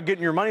 yards, you're not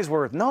getting your money's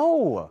worth.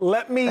 No.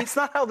 It's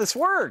not how this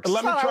works.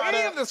 Let me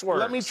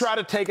This try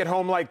to take it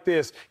home like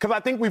this, because I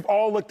think we've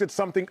all looked at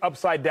something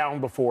upside down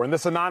before, and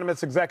this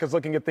anonymous exec is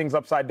looking at things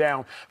upside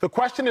down. The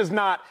question is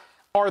not,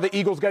 are the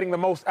Eagles getting the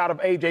most out of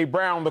A.J.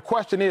 Brown? The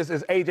question is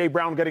A.J.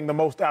 Brown getting the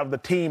most out of the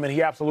team? And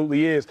he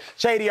absolutely is.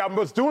 Shady, I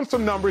was doing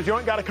some numbers. You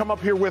ain't got to come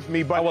up here with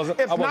me, but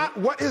it's not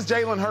what has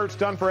Jalen Hurts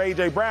done for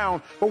A.J. Brown,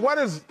 but what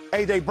has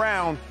A.J.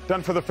 Brown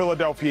done for the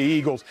Philadelphia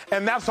Eagles?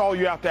 And that's all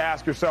you have to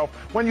ask yourself.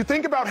 When you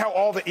think about how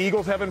all the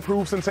Eagles have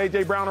improved since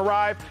A.J. Brown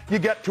arrived, you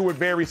get to it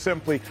very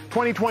simply.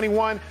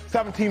 2021,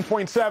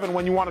 17.7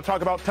 when you want to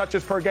talk about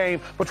touches per game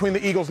between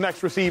the Eagles'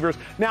 next receivers.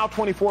 Now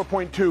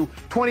 24.2.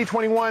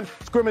 2021,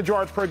 scrimmage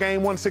yards per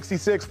game,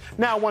 166,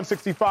 now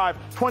 165.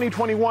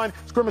 2021,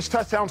 scrimmage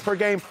touchdowns per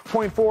game,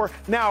 0.4,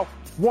 now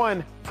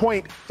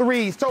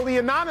 1.3. So the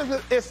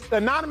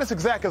anonymous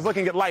exec is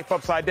looking at life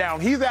upside down.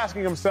 He's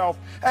asking himself,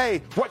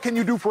 hey, what can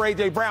you do for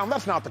A.J. Brown?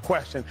 That's not the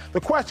question. The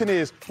question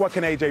is, what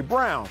can A.J.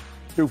 Brown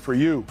do for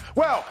you?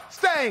 Well,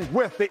 staying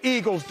with the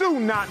Eagles, do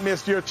not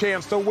miss your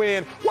chance to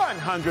win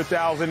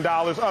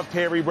 $100,000 of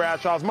Terry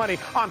Bradshaw's money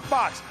on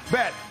Fox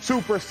Bet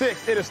Super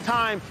 6. It is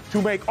time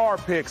to make our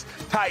picks.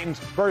 Titans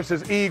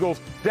versus Eagles.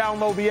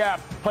 Download the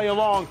app, play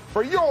along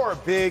for your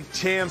big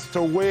chance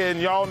to win.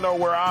 Y'all know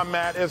where I'm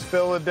at. It's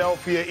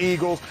Philadelphia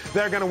Eagles.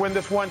 They're going to win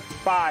this one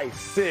by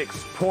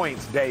 6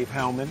 points, Dave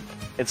Hellman.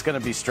 It's going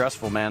to be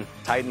stressful, man.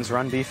 Titans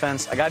run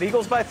defense. I got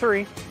Eagles by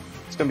 3.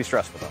 It's going to be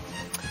stressful, though.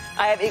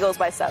 I have Eagles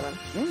by 7.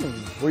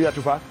 Where you at,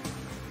 2-5?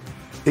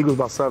 Eagles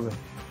by 7.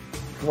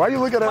 Why are you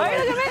looking at Why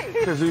are you looking at me?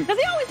 Because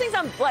he always thinks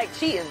I'm,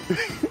 cheating.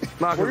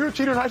 Were you a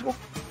cheater in high school?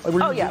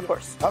 Yeah, of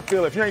course. I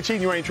feel it. If you ain't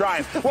cheating, you ain't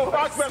trying. Well,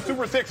 Fox Bet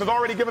Super 6 has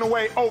already given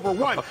away over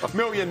 $1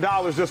 million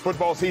this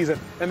football season,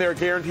 and they're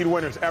guaranteed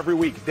winners every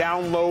week.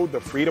 Download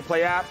the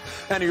free-to-play app,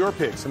 enter your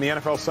picks in the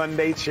NFL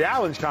Sunday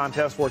Challenge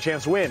contest for a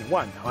chance to win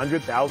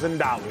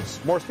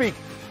 $100,000. More speak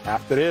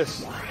after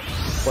this.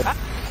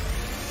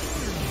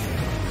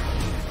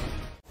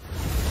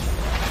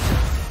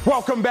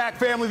 Welcome back,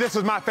 family. This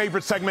is my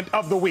favorite segment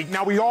of the week.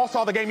 Now, we all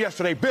saw the game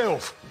yesterday.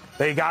 Bills,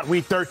 they got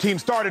Week 13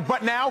 started.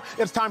 But now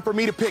it's time for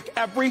me to pick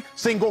every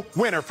single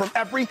winner from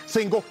every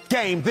single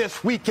game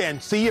this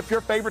weekend. See if your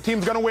favorite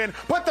team's going to win.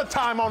 Put the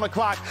time on the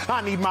clock.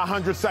 I need my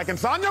 100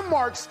 seconds. On your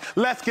marks,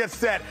 let's get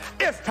set.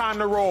 It's time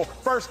to roll.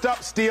 First up,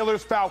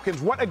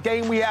 Steelers-Falcons. What a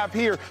game we have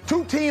here.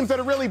 Two teams that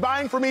are really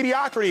vying for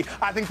mediocrity.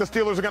 I think the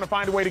Steelers are going to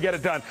find a way to get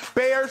it done.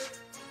 Bears,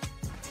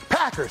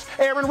 Packers.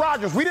 Aaron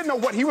Rodgers. We didn't know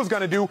what he was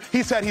going to do.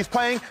 He said he's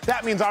playing.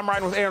 That means I'm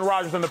riding with Aaron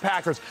Rodgers and the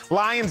Packers.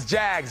 Lions,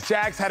 Jags.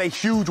 Jags had a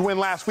huge win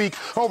last week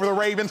over the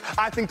Ravens.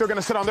 I think they're going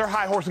to sit on their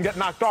high horse and get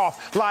knocked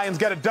off. Lions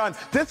get it done.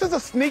 This is a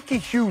sneaky,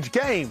 huge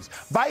game.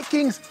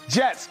 Vikings,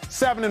 Jets,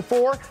 7-4,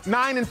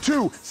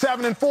 9-2,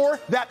 7-4.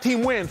 That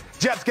team wins.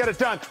 Jets get it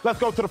done. Let's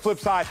go to the flip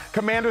side.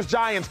 Commanders,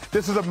 Giants.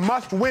 This is a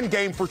must-win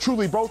game for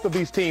truly both of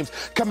these teams.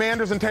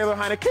 Commanders and Taylor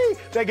Heineke,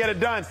 they get it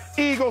done.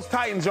 Eagles,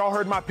 Titans. Y'all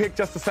heard my pick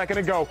just a second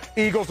ago.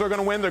 Eagles are going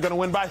to win. They're going to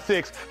win by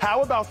 6.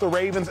 How about the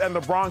Ravens and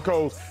the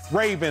Broncos?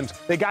 Ravens,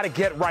 they got to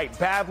get right.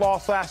 Bad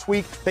loss last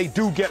week. They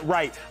do get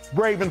right.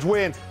 Ravens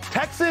win.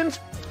 Texans,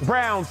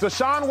 Browns.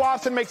 Deshaun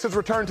Watson makes his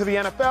return to the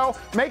NFL,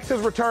 makes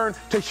his return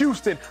to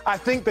Houston. I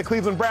think the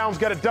Cleveland Browns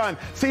get it done.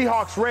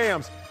 Seahawks,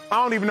 Rams. I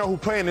don't even know who's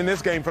playing in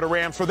this game for the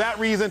Rams. For that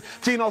reason,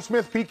 Geno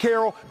Smith, Pete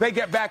Carroll, they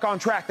get back on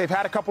track. They've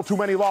had a couple too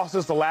many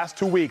losses the last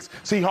 2 weeks.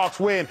 Seahawks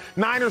win.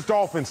 Niners,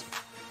 Dolphins.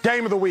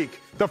 Game of the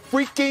week. The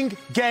freaking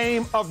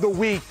game of the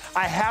week.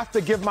 I have to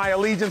give my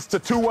allegiance to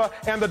Tua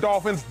and the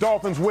Dolphins.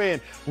 Dolphins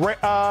win.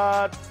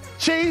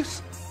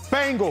 Chiefs,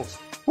 Bengals.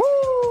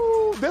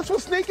 Woo! This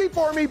was sneaky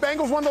for me.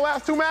 Bengals won the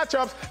last 2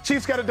 matchups.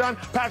 Chiefs get it done.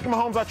 Patrick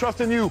Mahomes, I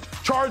trust in you.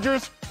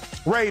 Chargers,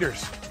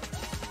 Raiders.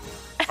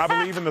 I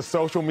believe in the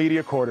social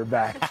media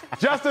quarterback.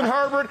 Justin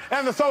Herbert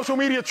and the social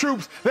media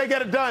troops, they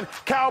get it done.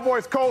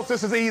 Cowboys, Colts,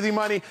 this is easy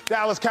money.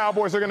 Dallas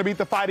Cowboys are going to beat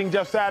the Fighting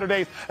Jeff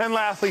Saturdays. And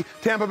lastly,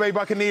 Tampa Bay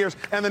Buccaneers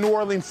and the New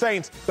Orleans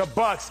Saints. The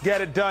Bucks get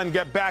it done,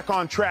 get back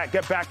on track,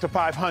 get back to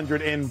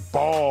 500 in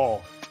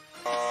ball.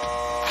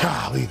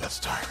 Golly, that's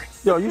tiring.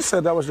 Yo, you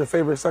said that was your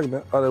favorite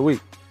segment of the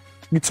week.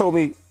 You told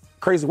me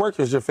Crazy Work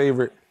is your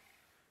favorite.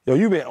 Yo,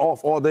 you've been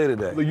off all day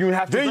today.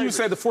 Then you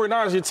said the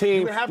 49ers your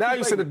team. Now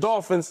you said the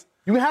Dolphins.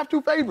 You can have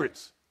 2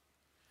 favorites.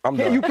 I'm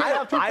done. You can't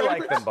have 2 favorites. I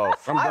like them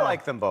both. I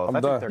like them both. I'm I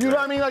done. think You they're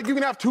know what I mean? Like, you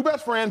can have 2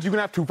 best friends. You can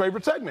have 2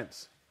 favorite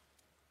segments.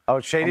 Oh,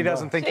 Shady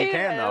doesn't think you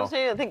can, though.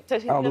 I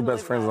don't do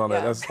best friends on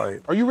that. That's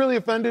like. Are you really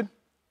offended?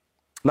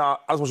 Nah,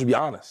 I just want you to be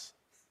honest.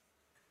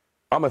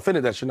 I'm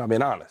offended that you're not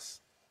being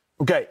honest.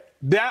 Okay,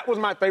 that was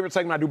my favorite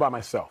segment I do by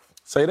myself.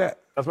 Say that.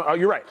 Oh,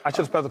 you're right. I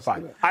should specify.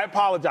 I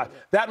apologize.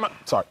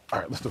 Sorry. All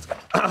right, let's do this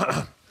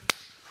again.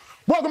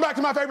 Welcome back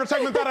to my favorite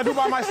segment that I do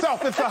by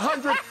myself. It's the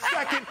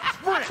 100-second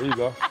sprint. There you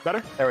go.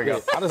 Better? There we go.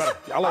 I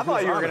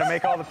thought you were going to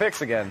make all the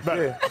picks again.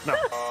 Better. Yeah. No.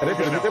 And they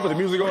put the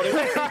music on it.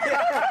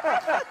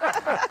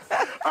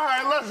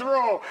 Let's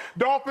roll.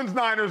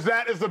 Dolphins-Niners,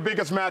 that is the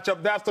biggest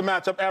matchup. That's the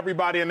matchup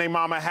everybody and their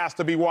mama has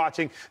to be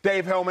watching.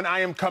 Dave Hellman,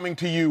 I am coming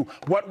to you.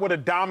 What would a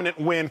dominant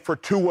win for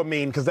Tua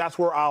mean? Because that's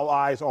where all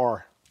eyes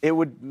are. It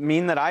would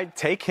mean that I'd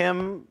take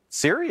him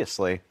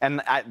seriously.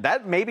 And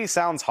that maybe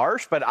sounds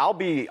harsh, but I'll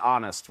be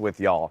honest with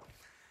y'all.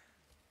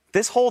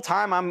 This whole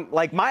time, I'm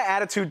like, my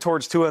attitude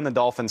towards Tua and the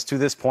Dolphins to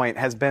this point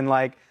has been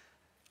like,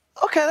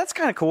 okay, that's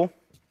kind of cool.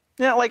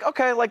 Yeah, like,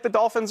 okay, like the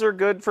Dolphins are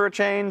good for a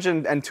change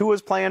and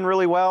Tua's playing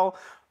really well.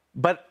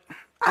 But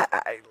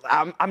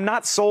I'm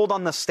not sold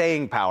on the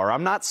staying power.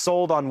 I'm not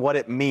sold on what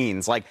it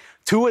means. Like,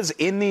 Tua's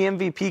in the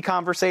MVP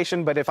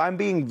conversation, but if I'm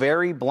being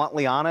very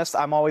bluntly honest,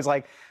 I'm always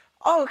like,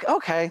 oh,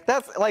 okay,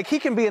 that's like he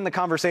can be in the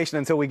conversation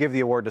until we give the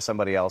award to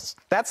somebody else.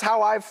 That's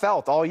how I've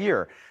felt all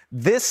year.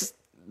 This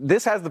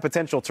has the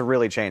potential to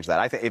really change that.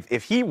 I think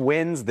if he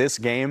wins this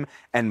game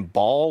and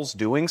balls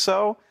doing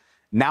so,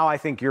 now I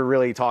think you're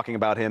really talking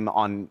about him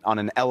on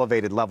an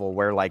elevated level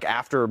where, like,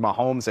 after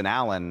Mahomes and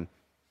Allen,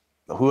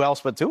 who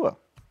else but Tua?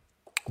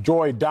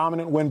 Joy,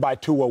 dominant win by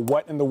Tua.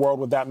 What in the world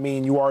would that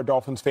mean? You are a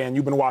Dolphins fan.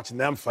 You've been watching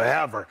them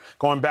forever.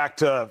 Going back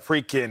to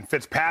freaking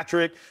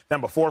Fitzpatrick,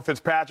 then before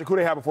Fitzpatrick. Who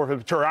they have before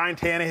Fitzpatrick? Ryan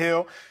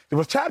Tannehill.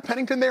 Was Chad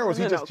Pennington there, or was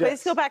he just...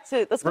 Let's go back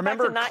to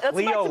Remember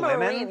Cleo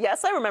Lemon?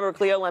 Yes, I remember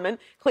Cleo Lemon.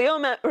 Cleo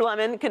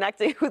Lemon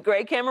connecting with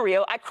Greg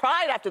Camarillo. I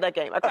cried after that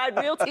game. I cried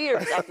real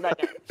tears after that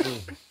game.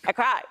 I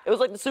cried. It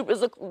was like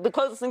the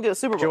closest thing to the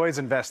Super Bowl. Joy's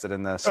invested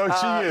in this. Oh,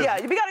 she is. Yeah,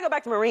 we got to go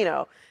back to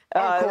Marino.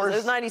 Of course. It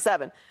was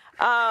 97.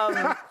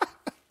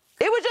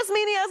 It would just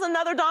mean he has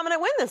another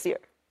dominant win this year.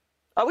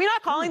 Are we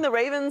not calling the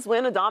Ravens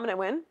win a dominant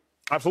win?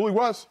 Absolutely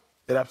was.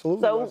 It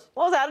absolutely was.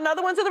 Well, add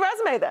another one to the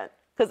resume then,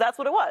 because that's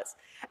what it was.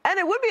 And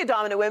it would be a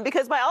dominant win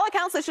because by all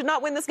accounts, they should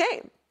not win this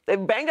game.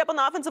 They've banged up on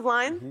the offensive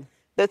line. Mm-hmm.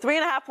 They're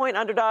 3.5-point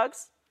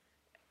underdogs.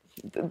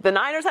 The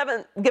Niners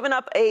haven't given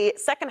up a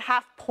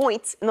second-half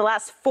point in the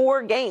last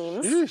 4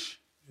 games. Yeesh.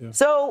 Yeah.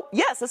 So,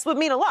 yes, this would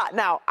mean a lot.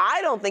 Now,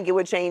 I don't think it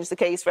would change the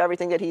case for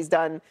everything that he's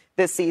done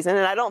this season,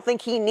 and I don't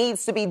think he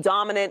needs to be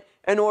dominant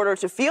in order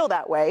to feel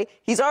that way.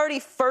 He's already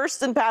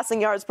first in passing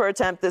yards per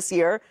attempt this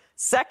year,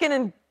 second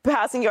in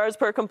passing yards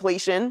per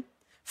completion,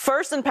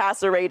 first in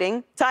passer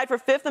rating, tied for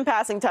 5th in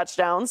passing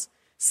touchdowns,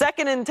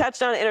 second in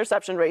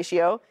touchdown-to-interception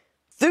ratio.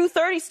 Through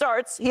 30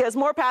 starts, he has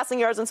more passing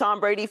yards than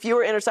Tom Brady,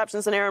 fewer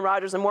interceptions than Aaron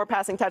Rodgers, and more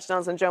passing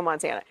touchdowns than Joe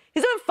Montana.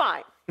 He's doing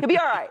fine. He'll be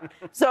all right.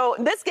 So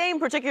this game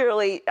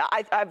particularly,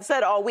 I've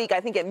said all week, I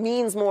think it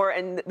means more,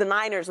 and the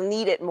Niners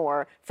need it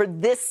more for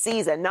this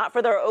season, not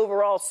for their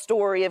overall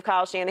story of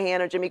Kyle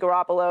Shanahan or Jimmy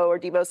Garoppolo or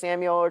Deebo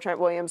Samuel or Trent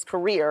Williams'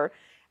 career.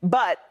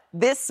 But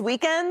this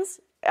weekend,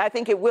 I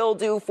think it will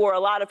do for a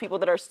lot of people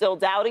that are still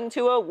doubting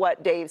Tua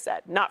what Dave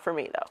said. Not for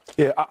me,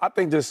 though. Yeah, I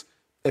think just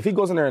if he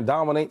goes in there and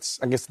dominates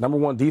against the number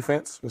 1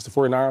 defense, against the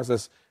 49ers,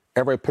 that's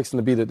everybody picks him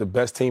to be the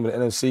best team in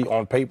the NFC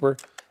on paper.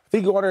 If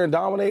he go out there and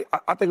dominate,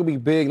 I think it'll be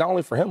big, not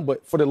only for him,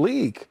 but for the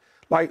league.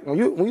 Like, when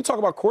you talk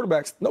about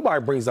quarterbacks,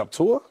 nobody brings up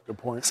Tua. Good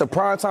point. It's a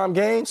primetime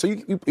game. So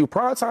you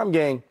primetime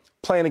game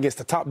playing against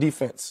the top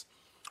defense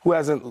who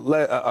hasn't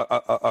led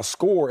a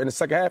score in the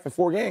second half in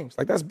 4 games.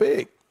 Like, that's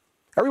big.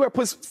 Everybody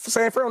puts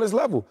San Fran on this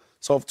level.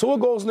 So if Tua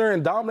goes in there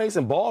and dominates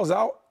and balls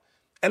out,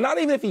 and not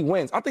even if he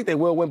wins, I think they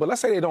will win, but let's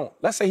say they don't.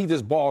 Let's say he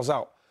just balls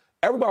out.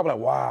 Everybody will be like,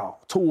 wow,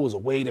 Tua's a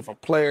way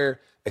different player,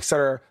 et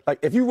cetera. Like,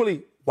 if you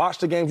really watch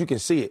the games, you can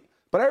see it.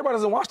 But everybody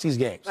doesn't watch these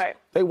games. Right.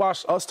 They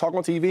watch us talk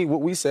on TV, what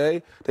we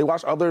say. They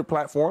watch other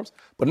platforms.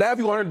 But now if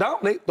you want to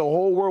dominate, the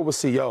whole world will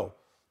see, yo,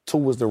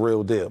 Tua's the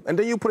real deal. And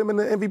then you put him in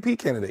the MVP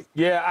candidate.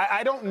 Yeah,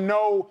 I don't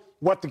know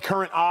what the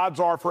current odds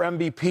are for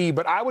MVP,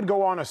 but I would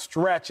go on a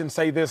stretch and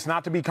say this,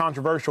 not to be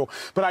controversial,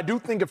 but I do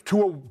think if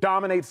Tua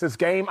dominates this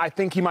game, I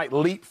think he might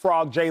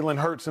leapfrog Jalen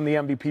Hurts in the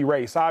MVP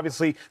race.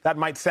 Obviously, that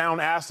might sound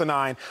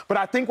asinine, but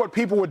I think what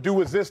people would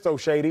do is this, though,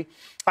 Shady.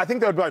 I think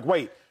they would be like,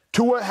 wait,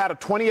 Tua had a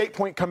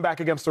 28-point comeback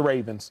against the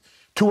Ravens.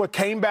 Tua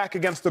came back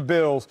against the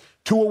Bills.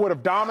 Tua would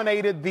have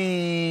dominated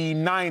the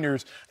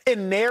Niners.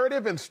 In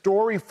narrative and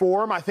story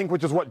form, I think,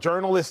 which is what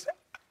journalists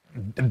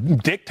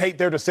dictate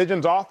their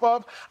decisions off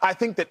of, I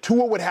think that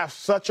Tua would have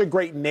such a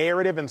great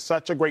narrative and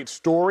such a great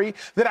story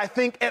that I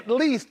think at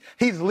least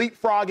he's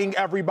leapfrogging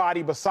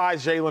everybody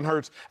besides Jalen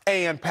Hurts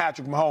and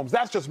Patrick Mahomes.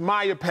 That's just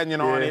my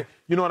opinion on it.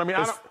 You know what I mean?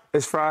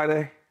 It's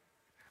Friday.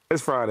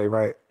 It's Friday,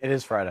 right? It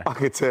is Friday. I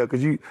can tell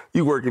because you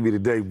working me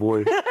today, boy.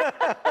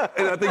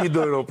 And I think you're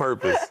doing it on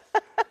purpose.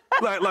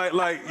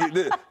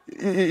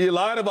 You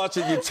lied about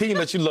your team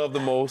that you love the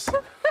most.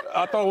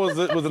 I thought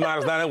it was the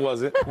Niners. Now it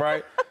wasn't,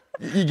 right?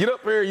 You get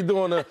up here, you're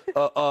doing a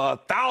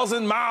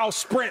 1,000-mile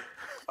sprint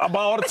about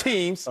all the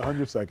teams.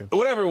 100 seconds.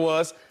 Whatever it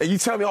was. And you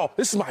tell me, oh,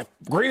 this is my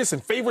greatest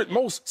and favorite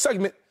most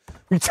segment.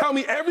 You tell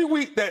me every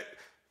week that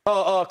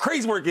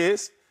Crazy Work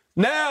is.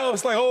 Now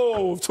it's like,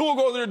 oh, Tua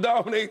goes there and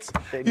dominates.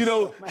 You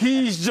know,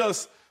 he's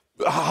just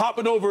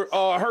hopping over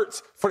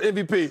Hurts for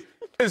MVP.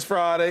 It's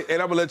Friday,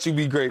 and I'm going to let you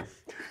be great.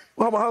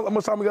 Well, how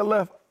much time we got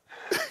left?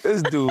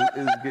 This dude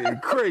is getting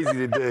crazy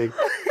today.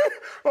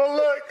 Well,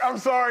 look, I'm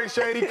sorry,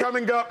 Shady.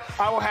 Coming up,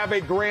 I will have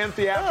a grand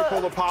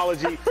theatrical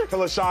apology to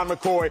LaShawn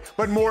McCoy.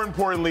 But more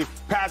importantly,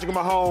 Patrick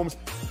Mahomes,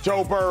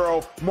 Joe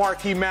Burrow,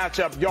 marquee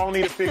matchup. Y'all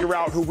need to figure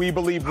out who we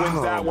believe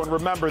wins that one.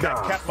 Remember,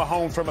 that kept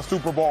Mahomes from a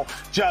Super Bowl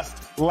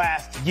just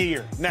last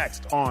year.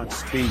 Next on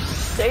Speed.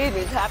 Shady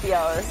means happy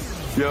hour.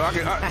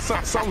 Yeah,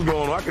 something's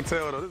going on. I can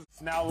tell. Though.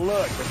 Now,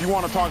 look, if you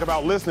want to talk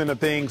about listening to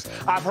things,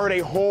 I've heard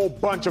a whole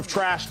bunch of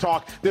trash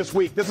talk this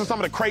week. This is some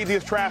of the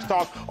craziest trash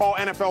talk all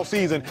NFL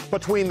season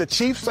between the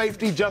Chiefs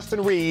safety,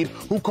 Justin Reid,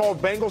 who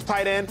called Bengals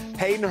tight end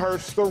Hayden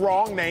Hurst the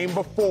wrong name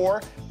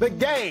before the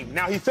game.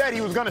 Now, he said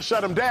he was going to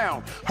shut him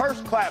down.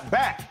 Hurst clapped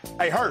back.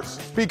 Hey,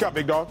 Hurst, speak up,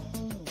 big dog.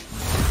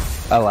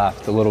 I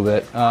laughed a little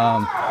bit.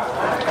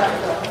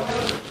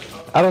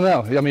 I don't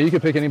know. I mean, you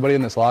could pick anybody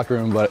in this locker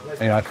room, but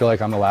I feel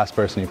like I'm the last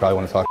person you probably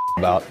want to talk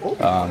about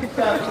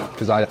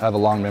because I have a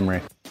long memory.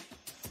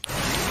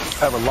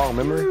 Have a long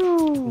memory?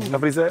 Is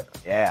that what he said?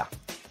 Yeah.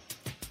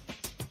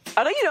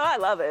 I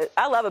love it.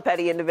 I love a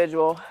petty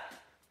individual.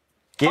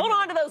 Hold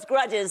on to those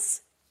grudges.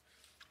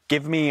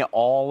 Give me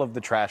all of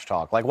the trash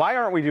talk. Like, why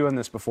aren't we doing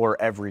this before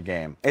every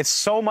game? It's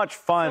so much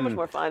fun. So much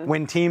more fun.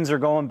 When teams are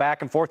going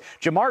back and forth.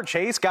 Jamar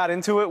Chase got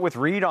into it with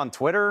Reed on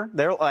Twitter.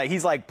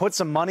 He's like, put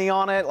some money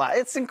on it. Like,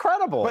 it's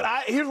incredible. But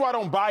here's why I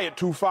don't buy it,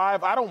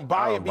 2-5. I don't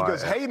buy it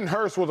because Hayden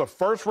Hurst was a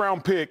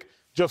first-round pick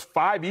just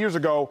 5 years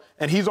ago,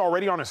 and he's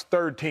already on his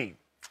third team.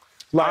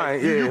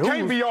 Like, you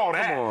can't be all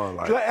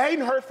that.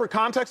 Hayden Hurst, for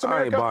context,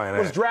 America,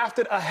 was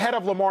drafted ahead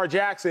of Lamar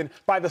Jackson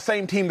by the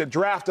same team that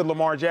drafted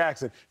Lamar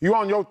Jackson. You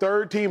on your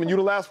third team, and you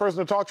the last person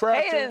to talk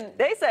trash Hayden,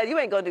 they said you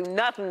ain't going to do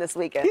nothing this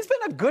weekend. He's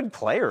been a good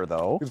player,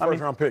 though. He's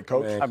first-round pick,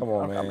 coach. Man, come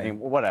on, man. I mean,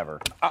 whatever.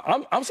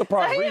 I'm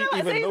surprised Reed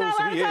even knows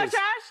who he is.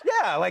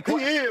 Yeah, like, he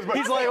is. But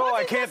he's like,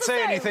 I can't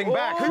say anything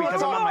back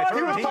because I'm on my third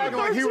team. He was talking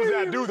like he was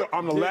that dude.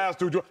 I'm the last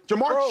dude.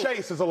 Jamar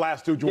Chase is the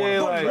last dude you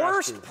want to The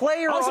worst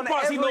player on every team.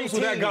 I'm surprised he knows who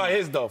that guy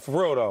is, though, for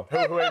real, though.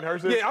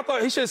 Yeah, I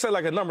thought he should have said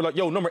like a number, like,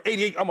 yo, number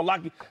 88, I'm a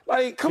locky.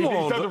 Like, come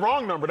on. He said the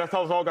wrong number. That's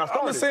how it all got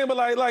started. I'm just saying, but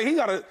like he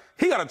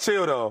gotta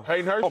chill though.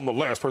 Hayden Hurst? I'm the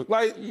last person.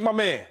 Like, my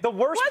man. The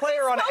worst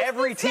player on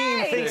every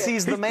team thinks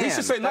he's the man. He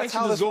should say That's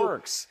how this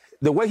works.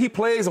 The way he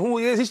plays and who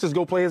he is, he should just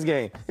go play his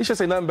game. He should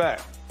say nothing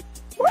back.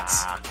 What?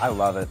 I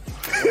love it.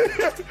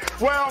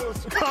 Well,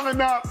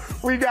 coming up,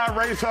 we got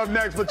Race up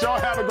next, but y'all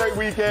have a great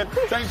weekend.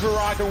 Thanks for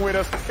rocking with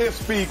us. It's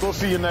Speak. We'll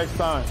see you next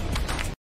time.